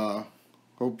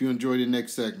 Hope you enjoy the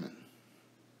next segment.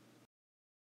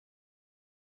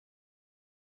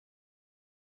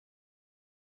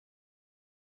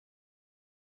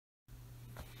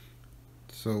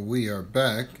 So we are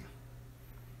back.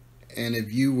 And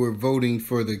if you were voting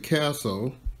for the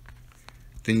castle,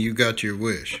 then you got your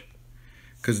wish.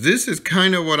 Because this is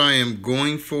kind of what I am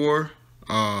going for.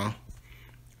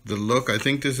 The look, I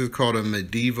think this is called a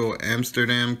medieval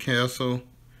Amsterdam castle.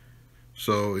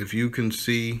 So if you can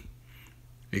see,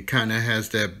 it kind of has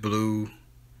that blue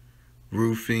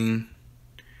roofing,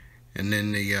 and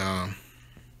then the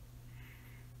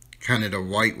kind of the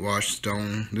whitewashed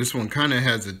stone. This one kind of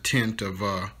has a tint of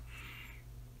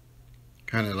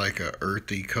kind of like a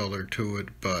earthy color to it,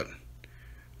 but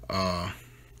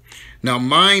now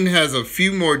mine has a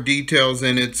few more details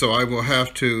in it, so I will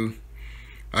have to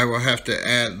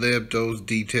ad-lib those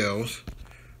details.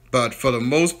 But for the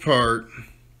most part,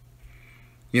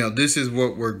 you know, this is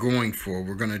what we're going for.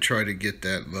 We're going to try to get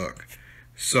that look.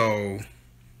 So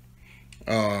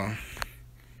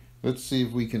let's see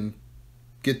if we can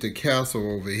get the castle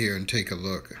over here and take a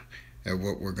look at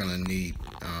what we're going to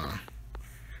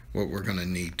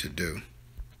need to do.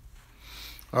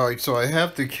 Alright, so I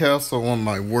have the castle on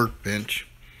my workbench,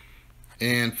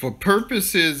 and for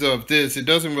purposes of this, it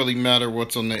doesn't really matter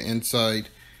what's on the inside.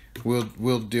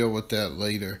 We'll deal with that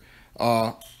later.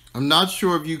 I'm not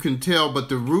sure if you can tell, but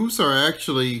the roofs are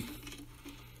actually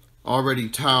already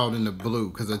tiled in the blue,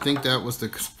 because I think that was the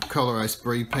color I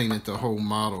spray painted the whole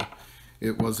model.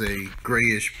 It was a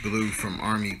grayish blue from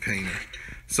Army Painter.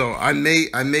 So I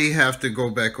may have to go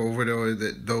back over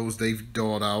those they've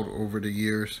dulled out over the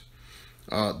years.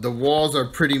 The walls are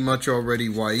pretty much already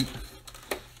white.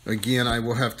 Again, I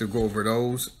will have to go over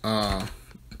those. All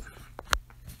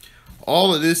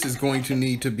of this is going to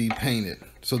need to be painted.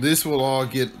 So this will all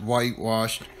get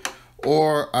whitewashed.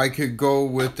 Or I could go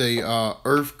with a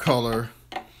earth color,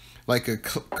 like a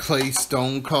clay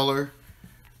stone color,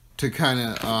 to kind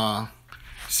of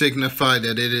signify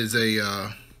that it is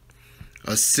a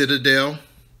citadel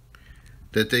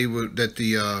that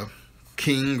the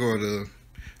king or the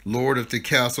lord of the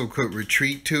castle could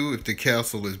retreat to if the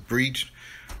castle is breached.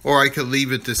 Or I could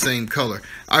leave it the same color.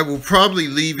 I will probably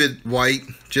leave it white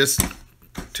just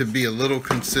to be a little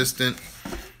consistent.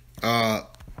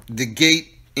 The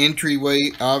gate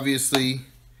entryway, obviously,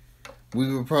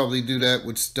 we will probably do that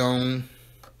with stone.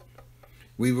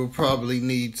 We will probably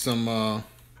need some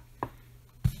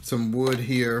wood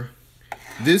here.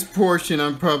 This portion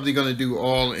I'm probably going to do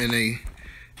all in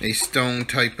a stone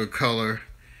type of color.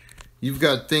 You've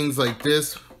got things like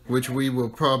this, which we will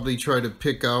probably try to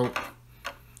pick out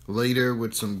later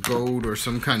with some gold or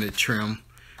some kind of trim.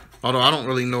 Although I don't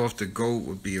really know if the gold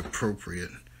would be appropriate.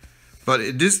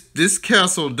 But this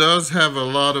castle does have a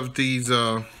lot of these,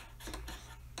 you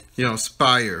know,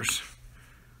 spires.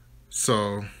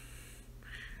 So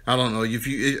I don't know, if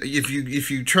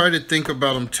you try to think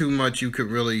about them too much, you could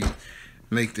really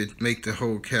make the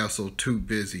whole castle too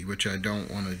busy, which I don't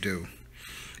want to do.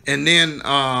 And then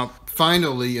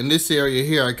finally, in this area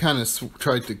here, I kind of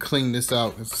tried to clean this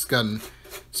out. It's gotten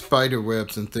spider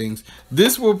webs and things.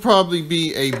 This will probably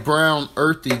be a brown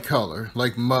earthy color,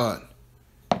 like mud.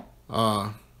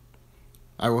 I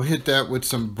will hit that with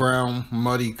some brown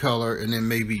muddy color, and then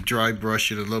maybe dry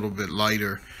brush it a little bit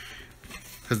lighter,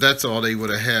 because that's all they would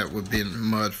have had, would be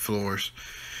mud floors.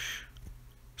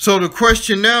 So the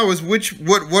question now is,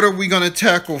 what are we going to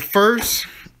tackle first?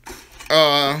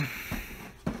 I'm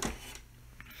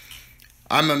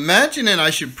imagining I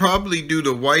should probably do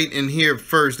the white in here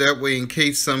first. That way, in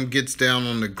case some gets down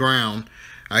on the ground,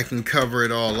 I can cover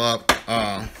it all up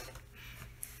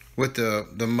with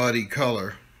the muddy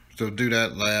color. So do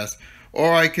that last.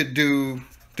 Or I could do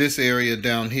this area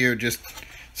down here, just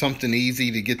something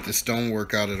easy to get the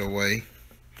stonework out of the way.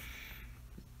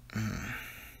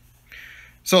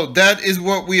 So that is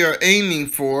what we are aiming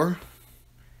for.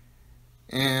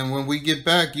 And when we get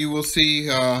back, you will see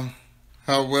how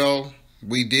well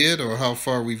we did or how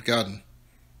far we've gotten.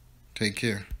 Take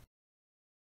care.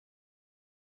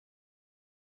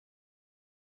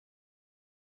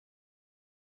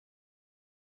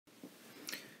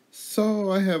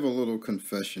 So I have a little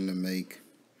confession to make.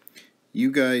 You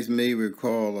guys may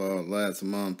recall last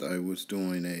month I was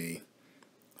doing a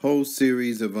whole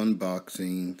series of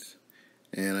unboxings,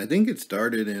 and I think it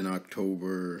started in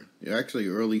October, actually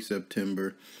early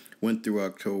September, went through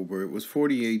October. It was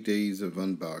 48 days of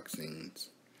unboxings.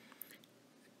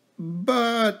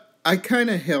 But I kind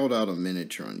of held out a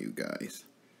miniature on you guys.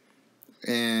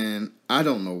 And I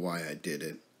don't know why I did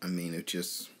it. I mean, it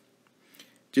just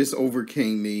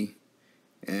overcame me,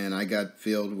 and I got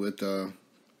filled with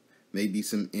maybe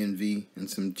some envy and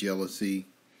some jealousy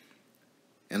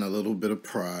and a little bit of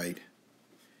pride.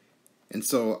 And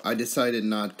so I decided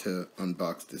not to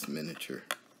unbox this miniature.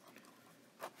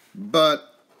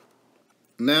 But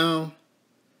now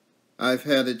I've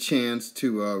had a chance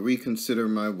to reconsider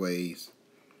my ways.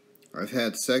 I've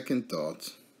had second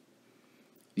thoughts.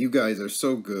 You guys are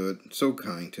so good, so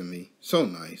kind to me, so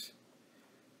nice,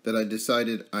 that I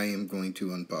decided I am going to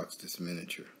unbox this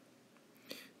miniature.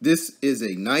 This is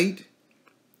a knight.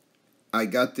 I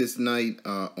got this knight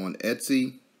on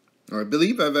Etsy. Or I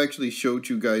believe I've actually showed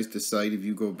you guys the site if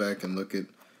you go back and look at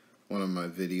one of my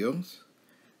videos.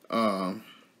 Don't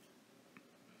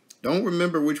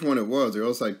remember which one it was, or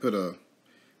else I'd put a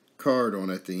card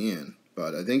on at the end.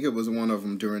 But I think it was one of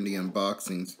them during the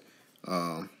unboxings.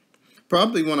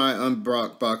 Probably when I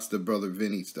unboxed the Brother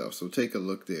Vinny stuff. So take a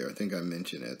look there. I think I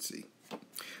mentioned Etsy.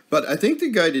 But I think the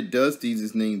guy that does these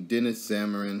is named Denis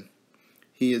Samarin.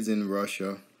 He is in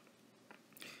Russia.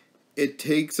 It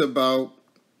takes about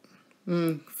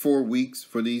 4 weeks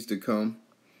for these to come.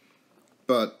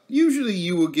 But usually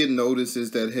you will get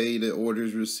notices that, hey, the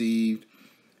order's received.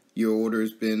 Your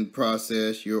order's been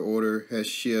processed. Your order has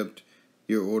shipped.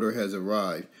 Your order has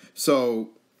arrived. So,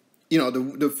 you know,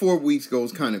 the 4 weeks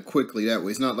goes kind of quickly that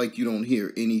way. It's not like you don't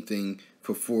hear anything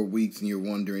for 4 weeks and you're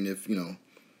wondering if, you know,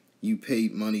 you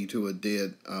paid money to a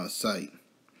dead site.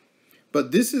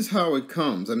 But this is how it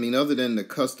comes. I mean, other than the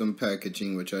custom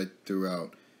packaging, which I threw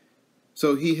out.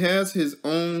 So he has his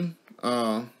own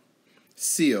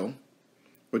seal,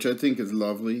 which I think is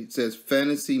lovely. It says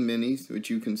Fantasy Minis, which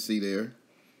you can see there.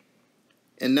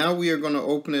 And now we are going to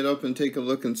open it up and take a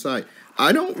look inside.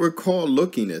 I don't recall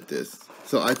looking at this.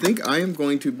 So I think I am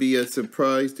going to be as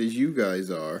surprised as you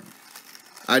guys are.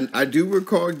 I do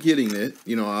recall getting it,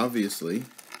 you know, obviously.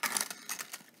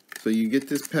 So you get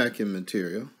this packing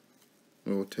material.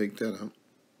 We'll take that out.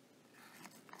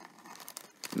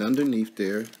 And underneath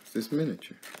there is this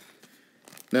miniature.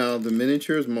 Now the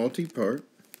miniature is multi-part.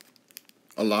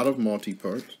 A lot of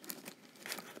multi-parts.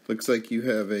 Looks like you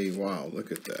have a, wow,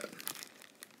 look at that.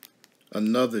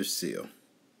 Another seal.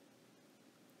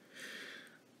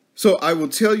 So I will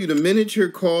tell you the miniature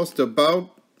cost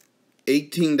about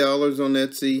 $18 on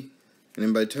Etsy. And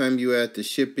then by the time you add the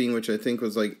shipping, which I think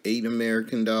was like $8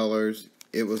 American,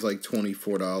 it was like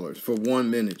 $24 for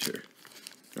one miniature.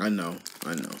 I know.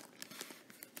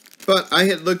 But I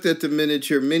had looked at the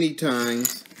miniature many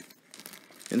times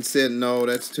and said, no,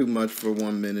 that's too much for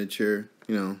one miniature.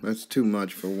 You know, that's too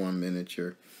much for one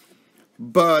miniature.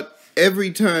 But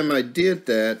every time I did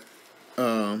that,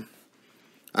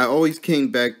 I always came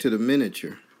back to the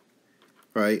miniature,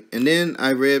 right? And then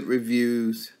I read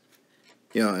reviews,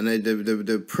 you know, and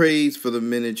the praise for the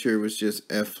miniature was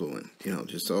just effluent, you know,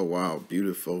 just, oh, wow,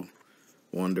 beautiful,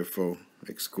 wonderful,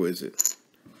 exquisite.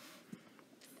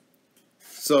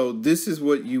 So this is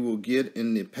what you will get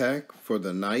in the pack for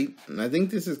the knight. And I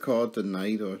think this is called the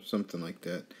knight or something like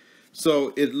that.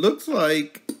 So it looks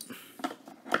like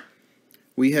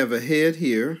we have a head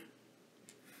here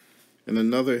and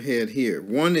another head here.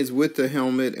 One is with the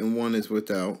helmet and one is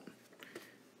without.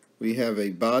 We have a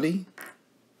body.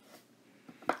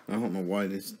 I don't know why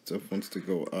this stuff wants to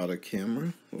go out of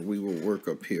camera. But we will work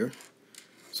up here.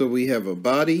 So we have a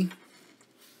body.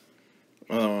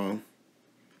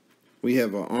 We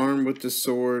have an arm with the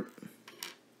sword.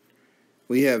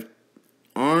 We have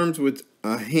arms with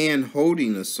a hand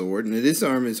holding a sword. And this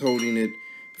arm is holding it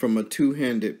from a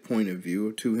two-handed point of view,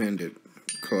 a two-handed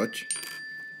clutch.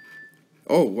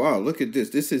 Oh, wow, look at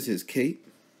this. This is his cape.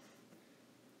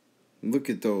 Look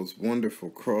at those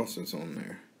wonderful crosses on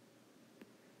there.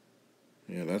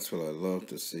 Yeah, that's what I love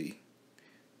to see.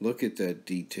 Look at that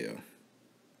detail.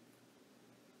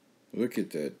 Look at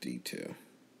that detail.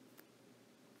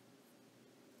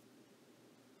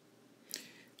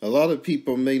 A lot of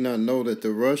people may not know that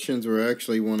the Russians were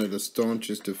actually one of the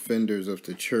staunchest defenders of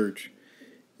the church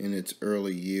in its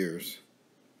early years.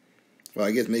 Well,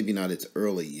 I guess maybe not its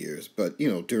early years, but, you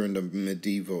know, during the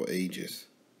medieval ages.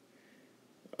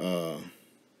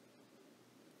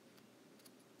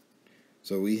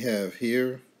 So we have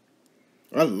here,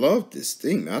 I love this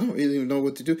thing. I don't really even know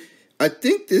what to do. I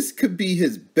think this could be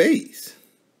his base.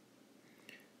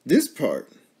 This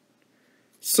part.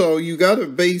 So you got a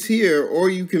base here, or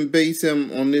you can base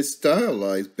him on this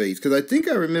stylized base. Because I think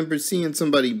I remember seeing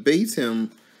somebody base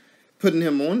him, putting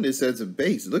him on this as a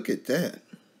base. Look at that.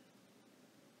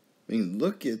 I mean,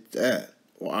 look at that.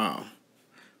 Wow.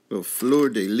 Little fleur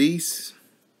de lis.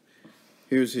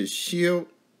 Here's his shield.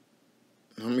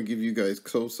 I'm going to give you guys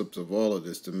close-ups of all of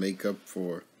this to make up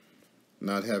for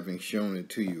not having shown it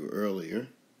to you earlier.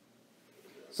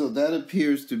 So that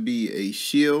appears to be a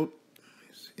shield.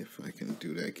 Let's see if I can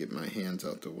do that, get my hands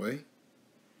out the way.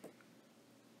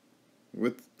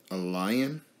 With a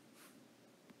lion.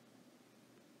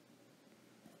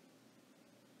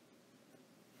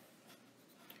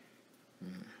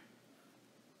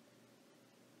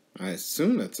 I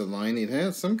assume that's a lion. It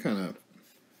has some kind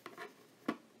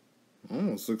of,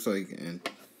 almost looks like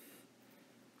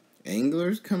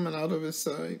anglers coming out of his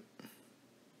side.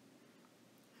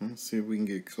 Let's see if we can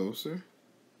get closer.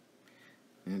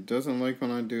 It doesn't like when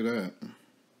I do that.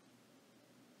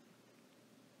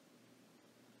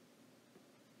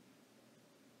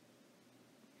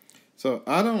 So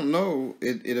I don't know.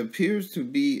 It appears to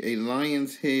be a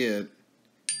lion's head.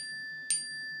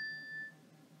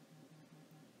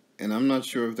 And I'm not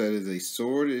sure if that is a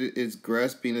sword it's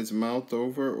grasping its mouth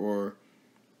over, or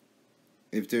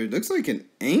if there looks like an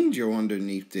angel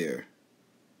underneath there.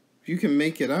 If you can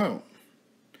make it out.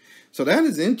 So that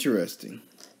is interesting.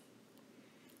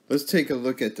 Let's take a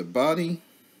look at the body.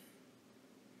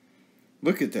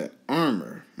 Look at that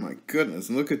armor. My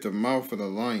goodness. Look at the mouth of the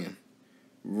lion.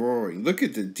 Roaring. Look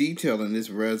at the detail in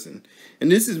this resin.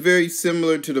 And this is very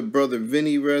similar to the Brother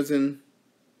Vinny resin.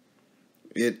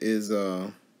 It is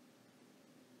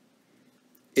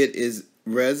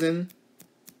resin,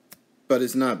 but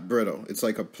it's not brittle. It's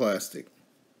like a plastic.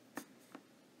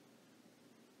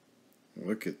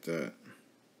 Look at that.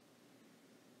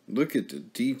 Look at the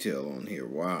detail on here.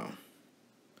 Wow.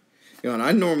 You know, and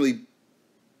I normally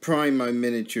prime my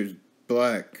miniatures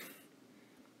black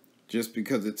just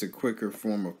because it's a quicker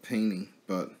form of painting.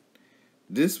 But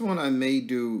this one I may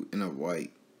do in a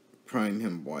white. Prime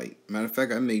him white. Matter of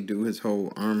fact, I may do his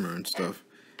whole armor and stuff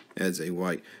as a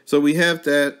white. So we have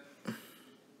that.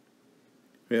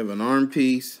 We have an arm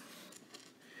piece.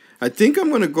 I think I'm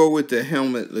going to go with the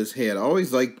helmetless head. I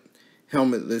always like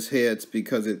helmetless heads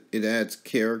because it adds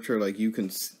character. Like you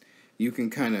can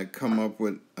kind of come up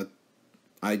with an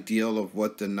ideal of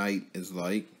what the knight is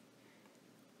like.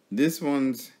 This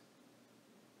one's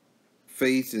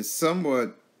face is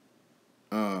somewhat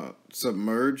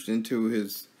submerged into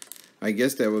his, I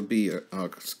guess that would be a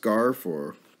scarf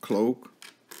or cloak.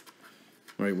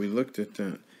 Right, we looked at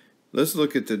that. Let's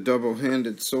look at the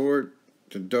double-handed sword,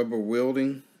 the double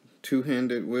wielding,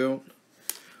 two-handed wield.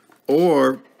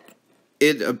 Or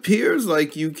it appears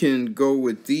like you can go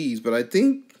with these, but I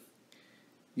think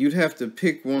you'd have to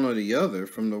pick one or the other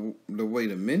from the way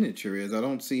the miniature is. I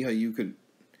don't see how you could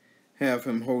have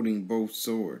him holding both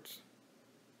swords.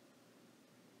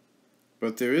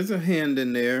 But there is a hand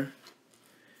in there.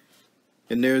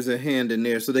 And there's a hand in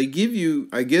there. So they give you,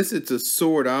 I guess it's a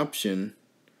sword option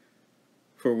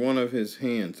for one of his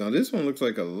hands. Now this one looks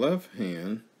like a left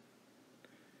hand.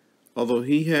 Although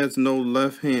he has no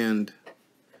left hand.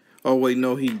 Oh wait,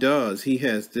 no he does. He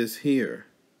has this here.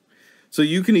 So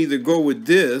you can either go with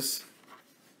this,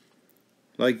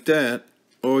 like that,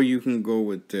 or you can go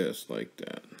with this, like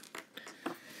that.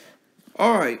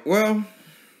 Alright, well,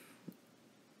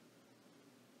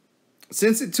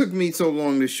 since it took me so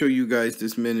long to show you guys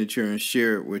this miniature and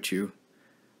share it with you,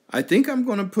 I think I'm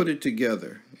going to put it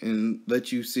together and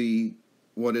let you see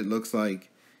what it looks like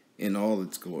in all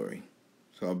its glory.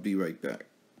 So I'll be right back.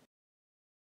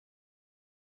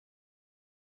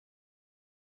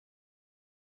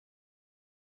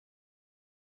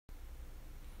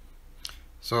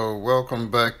 So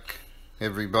welcome back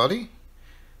everybody.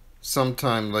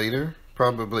 Sometime later,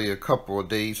 probably a couple of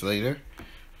days later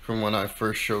from when I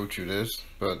first showed you this,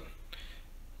 but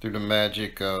through the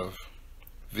magic of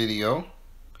video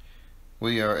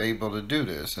we are able to do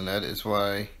this, and that is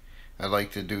why I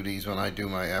like to do these when I do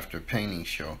my after painting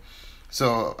show.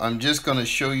 So I'm just going to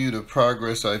show you the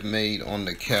progress I've made on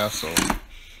the castle.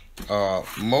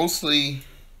 Mostly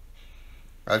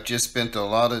I've just spent a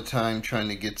lot of time trying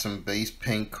to get some base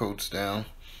paint coats down.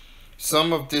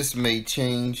 Some of this may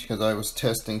change because I was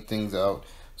testing things out.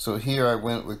 So here I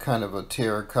went with kind of a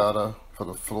terracotta for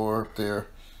the floor up there.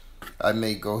 I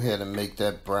may go ahead and make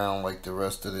that brown like the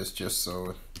rest of this just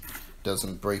so it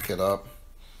doesn't break it up.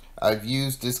 I've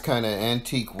used this kind of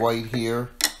antique white here.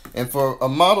 And for a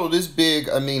model this big,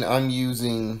 I mean, I'm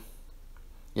using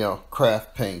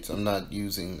craft paints. I'm not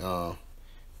using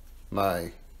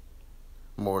my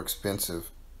more expensive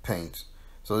paints.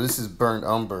 So this is burnt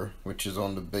umber, which is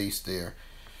on the base there.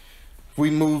 If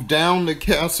we move down the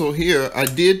castle here, I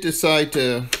did decide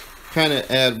to kind of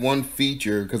add one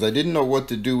feature because I didn't know what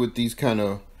to do with these kind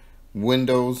of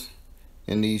windows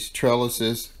and these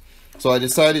trellises. So I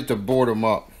decided to board them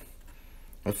up.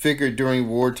 I figured during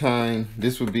wartime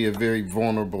this would be a very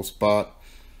vulnerable spot,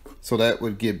 so that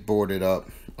would get boarded up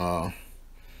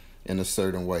in a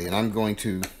certain way. And I'm going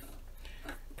to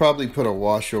probably put a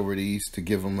wash over these to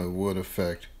give them a wood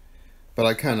effect, but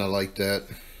I kind of like that.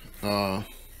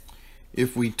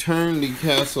 If we turn the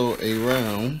castle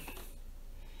around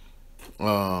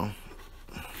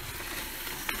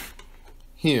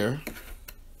here,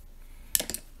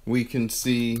 we can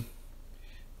see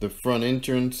the front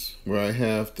entrance where I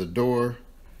have the door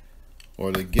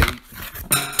or the gate.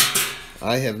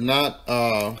 I have not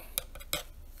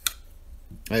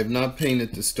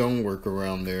painted the stonework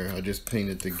around there. I just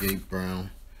painted the gate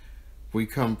brown. If we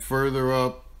come further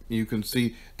up, you can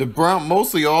see the brown.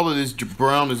 Mostly all of this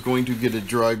brown is going to get a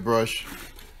dry brush.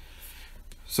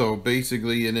 So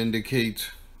basically it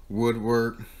indicates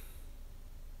woodwork.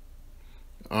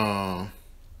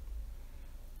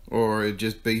 Or it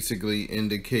just basically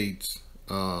indicates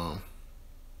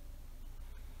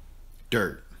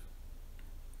dirt.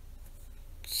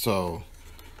 So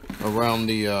around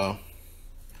the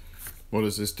what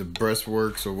is this, the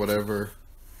breastworks or whatever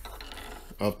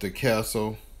of the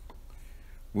castle,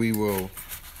 we will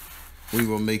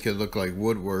make it look like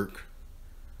woodwork.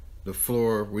 The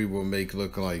floor we will make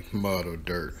look like mud or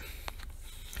dirt.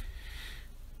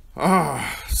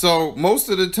 So most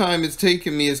of the time it's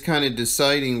taken me is kind of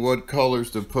deciding what colors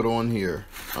to put on here.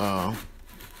 I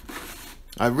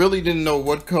really didn't know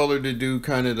what color to do,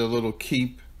 kind of the little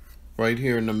keep right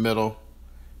here in the middle.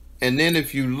 And then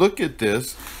if you look at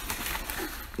this,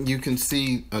 you can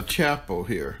see a chapel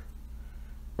here,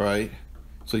 right?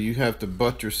 So you have the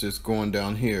buttresses going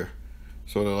down here,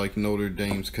 sort of like Notre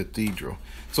Dame's cathedral.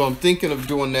 So I'm thinking of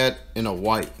doing that in a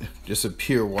white, just a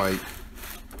pure white,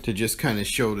 to just kind of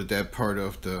show that that part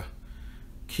of the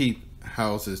keep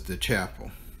houses the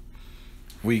chapel.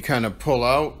 We kind of pull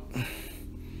out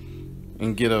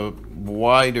and get a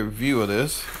wider view of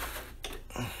this.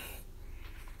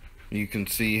 You can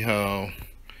see how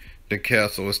the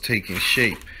castle is taking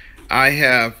shape. I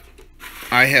have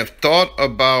thought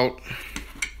about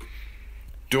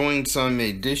doing some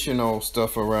additional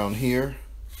stuff around here,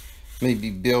 maybe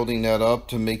building that up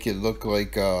to make it look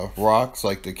like rocks,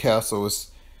 like the castle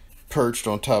is perched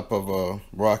on top of a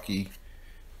rocky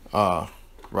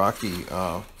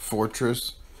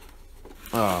fortress,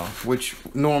 which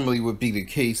normally would be the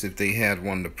case if they had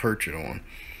one to perch it on.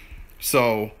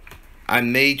 So I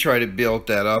may try to build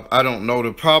that up. I don't know.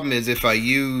 The problem is if I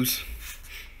use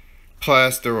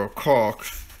plaster or caulk,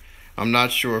 I'm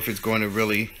not sure if it's going to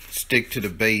really stick to the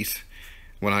base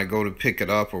when I go to pick it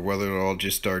up, or whether it'll all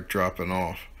just start dropping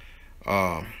off.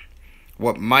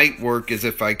 What might work is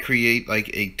if I create like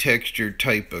a textured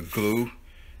type of glue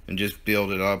and just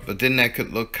build it up, but then that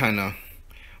could look kind of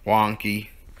wonky.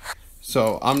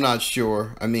 So I'm not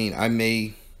sure. I mean,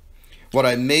 what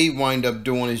I may wind up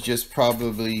doing is just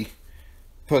probably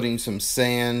putting some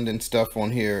sand and stuff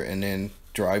on here and then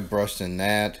dry brushing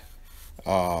that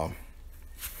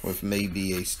with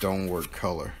maybe a stonework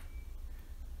color.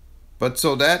 But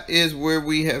so that is where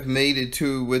we have made it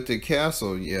to with the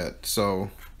castle yet.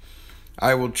 So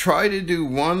I will try to do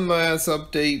one last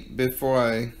update before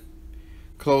I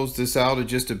close this out. It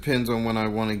just depends on when I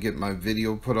want to get my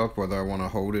video put up, whether I want to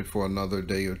hold it for another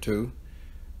day or two.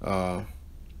 But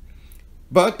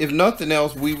if nothing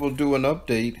else, we will do an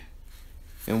update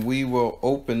and we will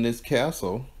open this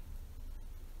castle,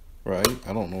 right?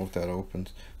 I don't know if that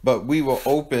opens, but we will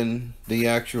open the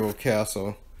actual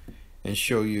castle and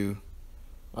show you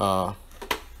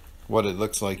what it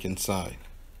looks like inside.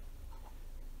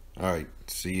 All right,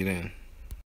 see you then.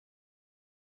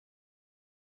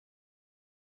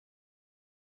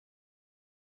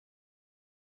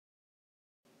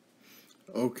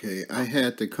 Okay, I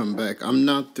had to come back. I'm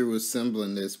not through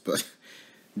assembling this, but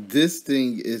this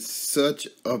thing is such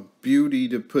a beauty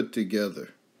to put together.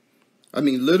 I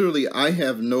mean, literally, I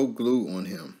have no glue on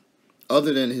him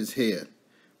other than his head,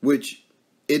 which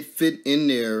it fit in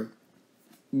there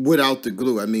without the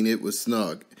glue. I mean, it was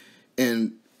snug.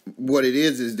 And what it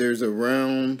is there's a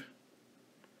round,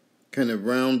 kind of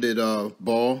rounded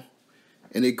ball,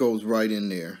 and it goes right in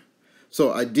there.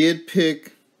 So I did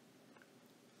pick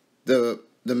the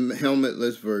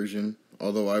helmetless version,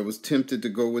 although I was tempted to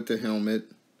go with the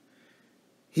helmet.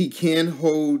 He can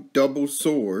hold double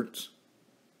swords,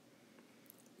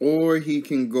 or he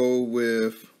can go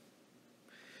with,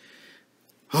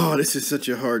 oh, this is such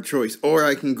a hard choice, or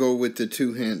I can go with the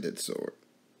two-handed sword,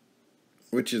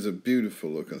 which is a beautiful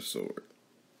looking sword.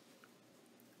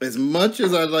 As much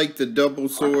as I like the double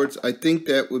swords, I think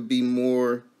that would be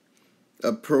more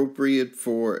appropriate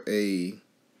for a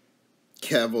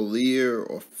cavalier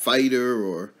or fighter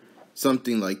or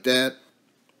something like that.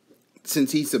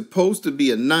 Since he's supposed to be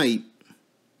a knight,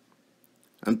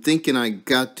 I'm thinking I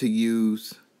got to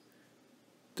use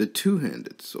the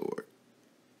two-handed sword.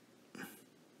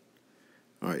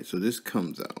 Alright, so this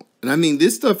comes out. And I mean,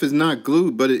 this stuff is not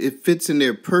glued, but it fits in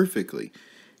there perfectly.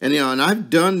 And, you know, and I've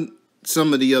done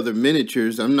some of the other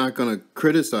miniatures. I'm not going to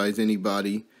criticize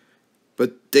anybody,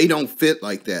 but they don't fit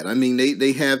like that. I mean,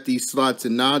 they have these slots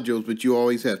and nodules, but you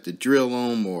always have to drill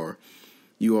them, or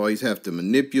you always have to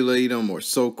manipulate them or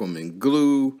soak them in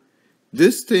glue.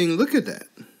 This thing, look at that.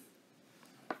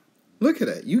 Look at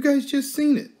that. You guys just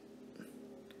seen it.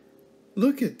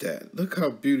 Look at that. Look how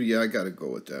beautiful. Yeah, I got to go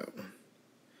with that one.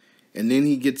 And then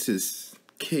he gets his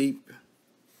cape.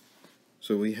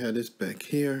 So we had this back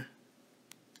here.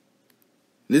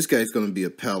 This guy's going to be a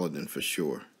paladin for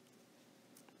sure.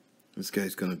 This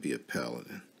guy's going to be a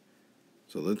paladin.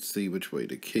 So let's see which way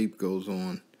the cape goes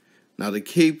on. Now the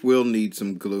cape will need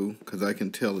some glue, because I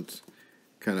can tell it's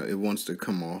kind of, it wants to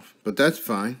come off. But that's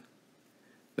fine.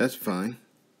 That's fine.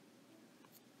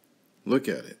 Look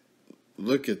at it.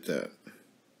 Look at that.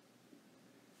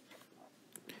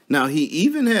 Now, he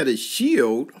even had a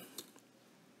shield,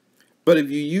 but if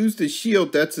you use the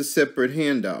shield, that's a separate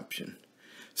hand option.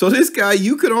 So this guy,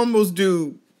 you could almost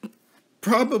do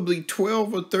probably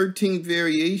 12 or 13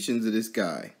 variations of this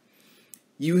guy.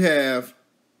 You have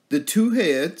the two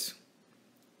heads,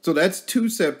 so that's two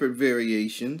separate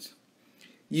variations.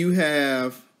 You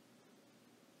have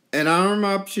an arm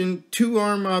option, two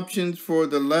arm options for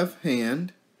the left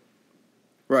hand,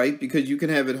 right? Because you can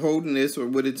have it holding this or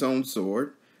with its own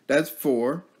sword. That's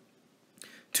 4.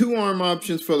 2 arm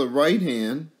options for the right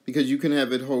hand, because you can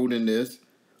have it holding this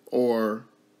or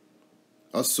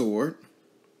a sword.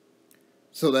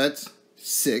 So that's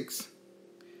 6.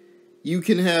 You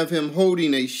can have him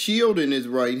holding a shield in his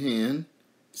right hand.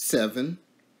 7.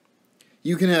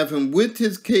 You can have him with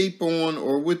his cape on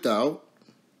or without,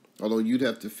 although you'd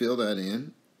have to fill that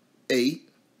in. 8.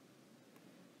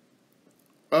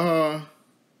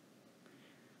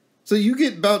 So you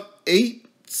get about 8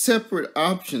 separate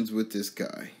options with this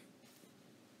guy.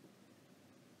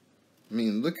 I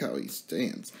mean, look how he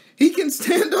stands. He can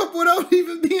stand up without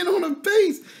even being on a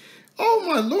base. Oh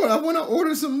my Lord, I want to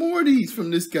order some more of these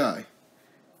from this guy.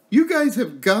 You guys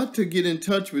have got to get in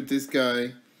touch with this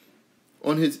guy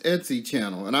on his Etsy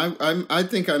channel. And I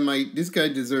think I might, this guy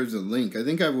deserves a link. I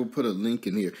think I will put a link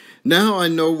in here. Now I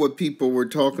know what people were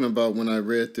talking about when I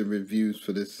read the reviews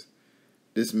for this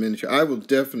miniature. I will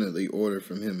definitely order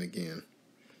from him again.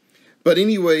 But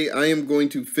anyway, I am going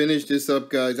to finish this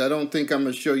up, guys. I don't think I'm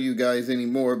going to show you guys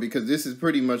anymore, because this is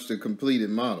pretty much the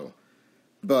completed model.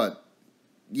 But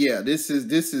yeah, this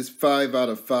is 5 out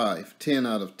of 5, 10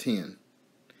 out of 10.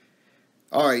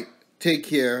 All right, take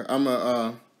care. I'm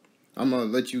gonna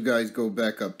let you guys go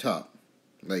back up top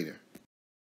later.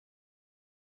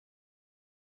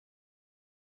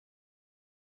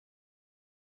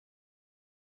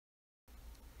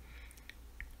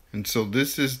 And so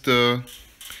this is the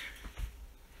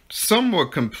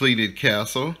somewhat completed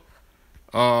castle.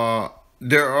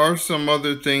 There are some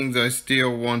other things I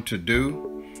still want to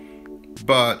do,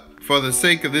 but for the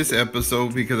sake of this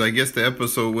episode, because I guess the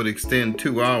episode would extend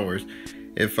 2 hours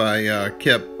if I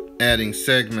kept adding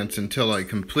segments until I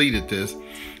completed this,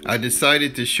 I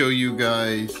decided to show you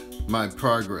guys my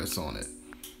progress on it.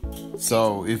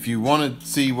 So if you want to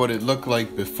see what it looked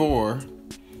like before,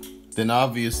 then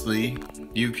obviously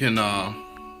you can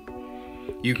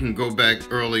go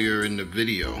back earlier in the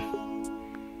video.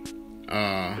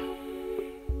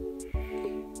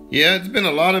 Yeah, it's been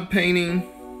a lot of painting,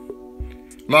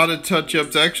 a lot of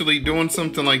touch-ups. Actually, doing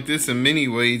something like this in many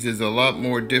ways is a lot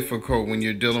more difficult when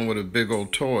you're dealing with a big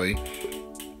old toy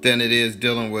than it is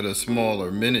dealing with a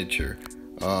smaller miniature,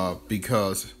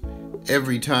 because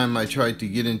every time I tried to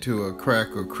get into a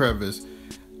crack or crevice,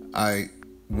 I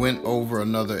went over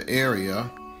another area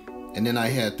and then I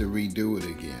had to redo it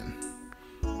again.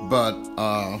 But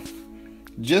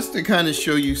just to kind of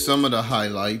show you some of the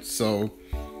highlights, so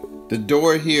the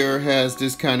door here has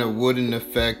this kind of wooden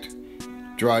effect,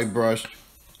 dry brushed.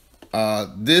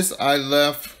 This I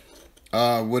left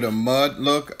with a mud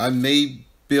look. I may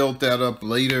build that up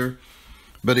later,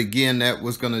 but again, that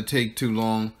was going to take too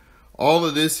long. All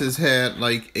of this has had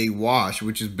like a wash,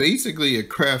 which is basically a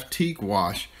Craftique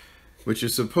wash, which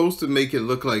is supposed to make it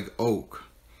look like oak,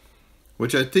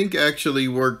 which I think actually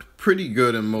worked pretty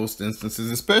good in most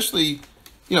instances, especially,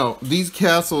 you know, these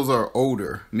castles are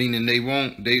older, meaning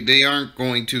they aren't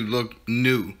going to look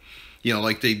new, you know,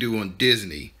 like they do on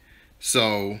Disney.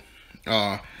 So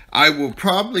I will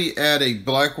probably add a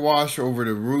black wash over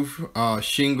the roof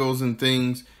shingles and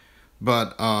things,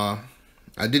 but I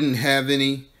didn't have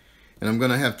any, and I'm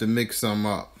gonna have to mix some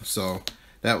up. So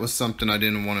that was something I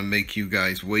didn't want to make you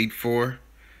guys wait for.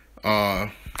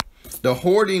 The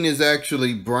hoarding is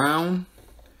actually brown,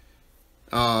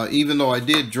 even though I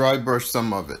did dry brush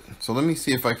some of it. So let me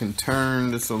see if I can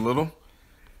turn this a little.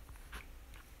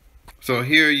 So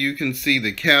here you can see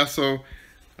the castle.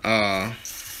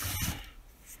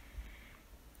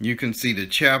 You can see the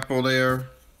chapel there,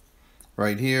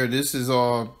 right here. This has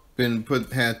all been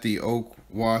had the oak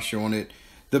wash on it.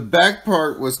 The back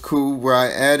part was cool where I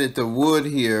added the wood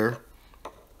here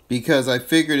because I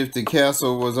figured if the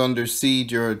castle was under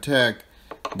siege or attack,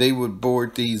 they would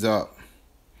board these up.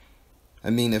 I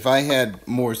mean, if I had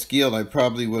more skill, I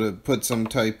probably would have put some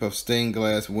type of stained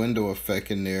glass window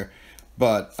effect in there.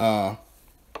 But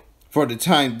for the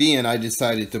time being, I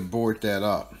decided to board that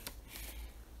up,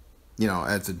 you know,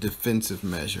 as a defensive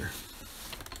measure.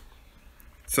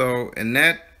 So, and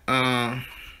that,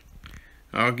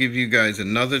 I'll give you guys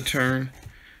another turn.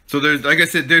 So there's, like I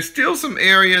said, there's still some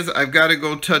areas I've got to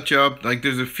go touch up. Like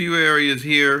there's a few areas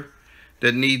here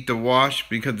that need the wash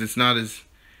because it's not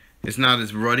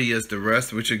as ruddy as the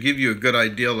rest, which will give you a good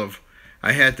idea of,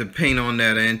 I had to paint on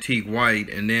that antique white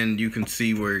and then you can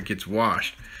see where it gets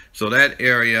washed. So that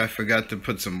area, I forgot to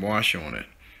put some wash on it,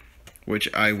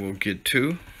 which I will get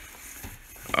to.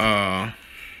 And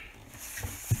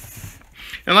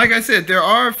like I said, there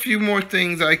are a few more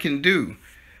things I can do.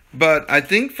 But I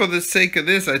think for the sake of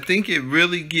this, I think it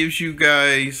really gives you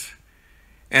guys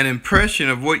an impression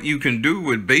of what you can do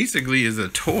with basically is a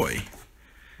toy.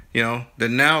 You know, that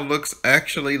now looks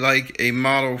actually like a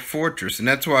model fortress. And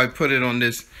that's why I put it on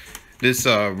this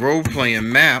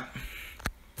role-playing map.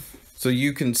 So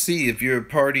you can see if your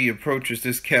party approaches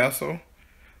this castle,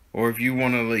 or if you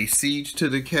want to lay siege to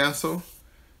the castle,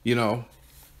 you know,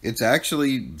 it's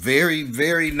actually very,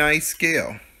 very nice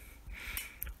scale.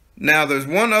 Now, there's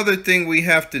one other thing we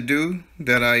have to do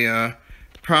that I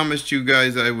promised you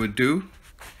guys I would do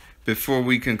before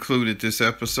we concluded this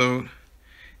episode,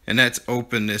 and that's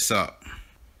open this up.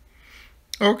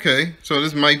 Okay, so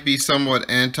this might be somewhat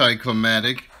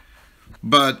anticlimactic,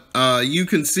 but you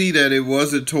can see that it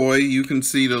was a toy. You can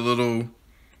see the little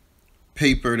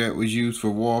paper that was used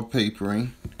for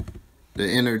wallpapering, the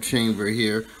inner chamber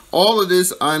here. All of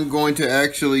this I'm going to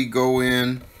actually go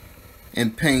in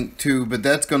and paint too, but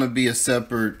that's going to be a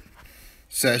separate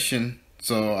session,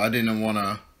 so I didn't want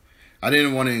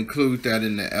to include that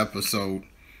in the episode.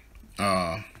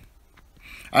 I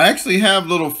actually have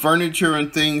little furniture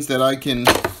and things that I can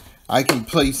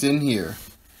place in here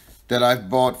that I've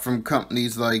bought from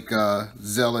companies like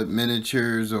Zealot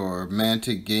Miniatures or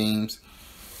Mantic Games.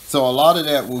 So a lot of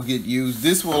that will get used.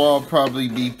 This will all probably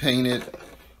be painted.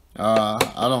 I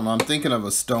don't know. I'm thinking of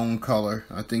a stone color.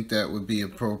 I think that would be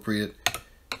appropriate.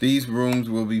 These rooms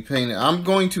will be painted. I'm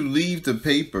going to leave the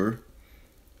paper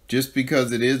just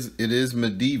because it is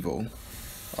medieval.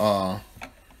 But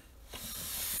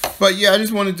yeah, I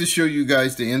just wanted to show you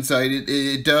guys the inside.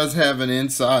 It does have an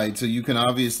inside, so you can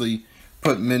obviously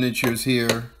put miniatures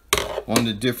here on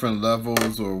the different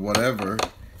levels or whatever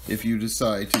if you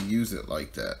decide to use it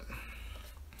like that.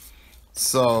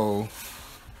 So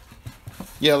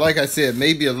yeah, like I said,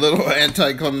 maybe a little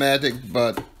anticlimactic,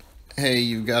 but hey,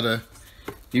 you gotta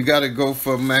go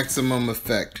for maximum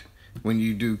effect when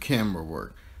you do camera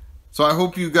work. So I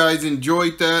hope you guys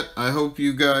enjoyed that. I hope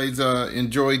you guys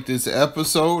enjoyed this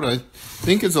episode. I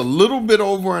think it's a little bit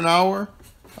over an hour.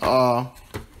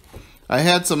 I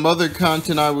had some other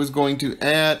content I was going to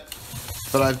add,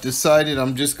 but I've decided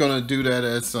I'm just going to do that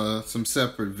as some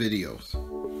separate videos.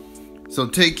 So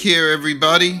take care,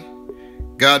 everybody.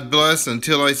 God bless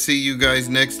until I see you guys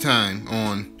next time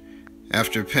on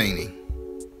After Painting.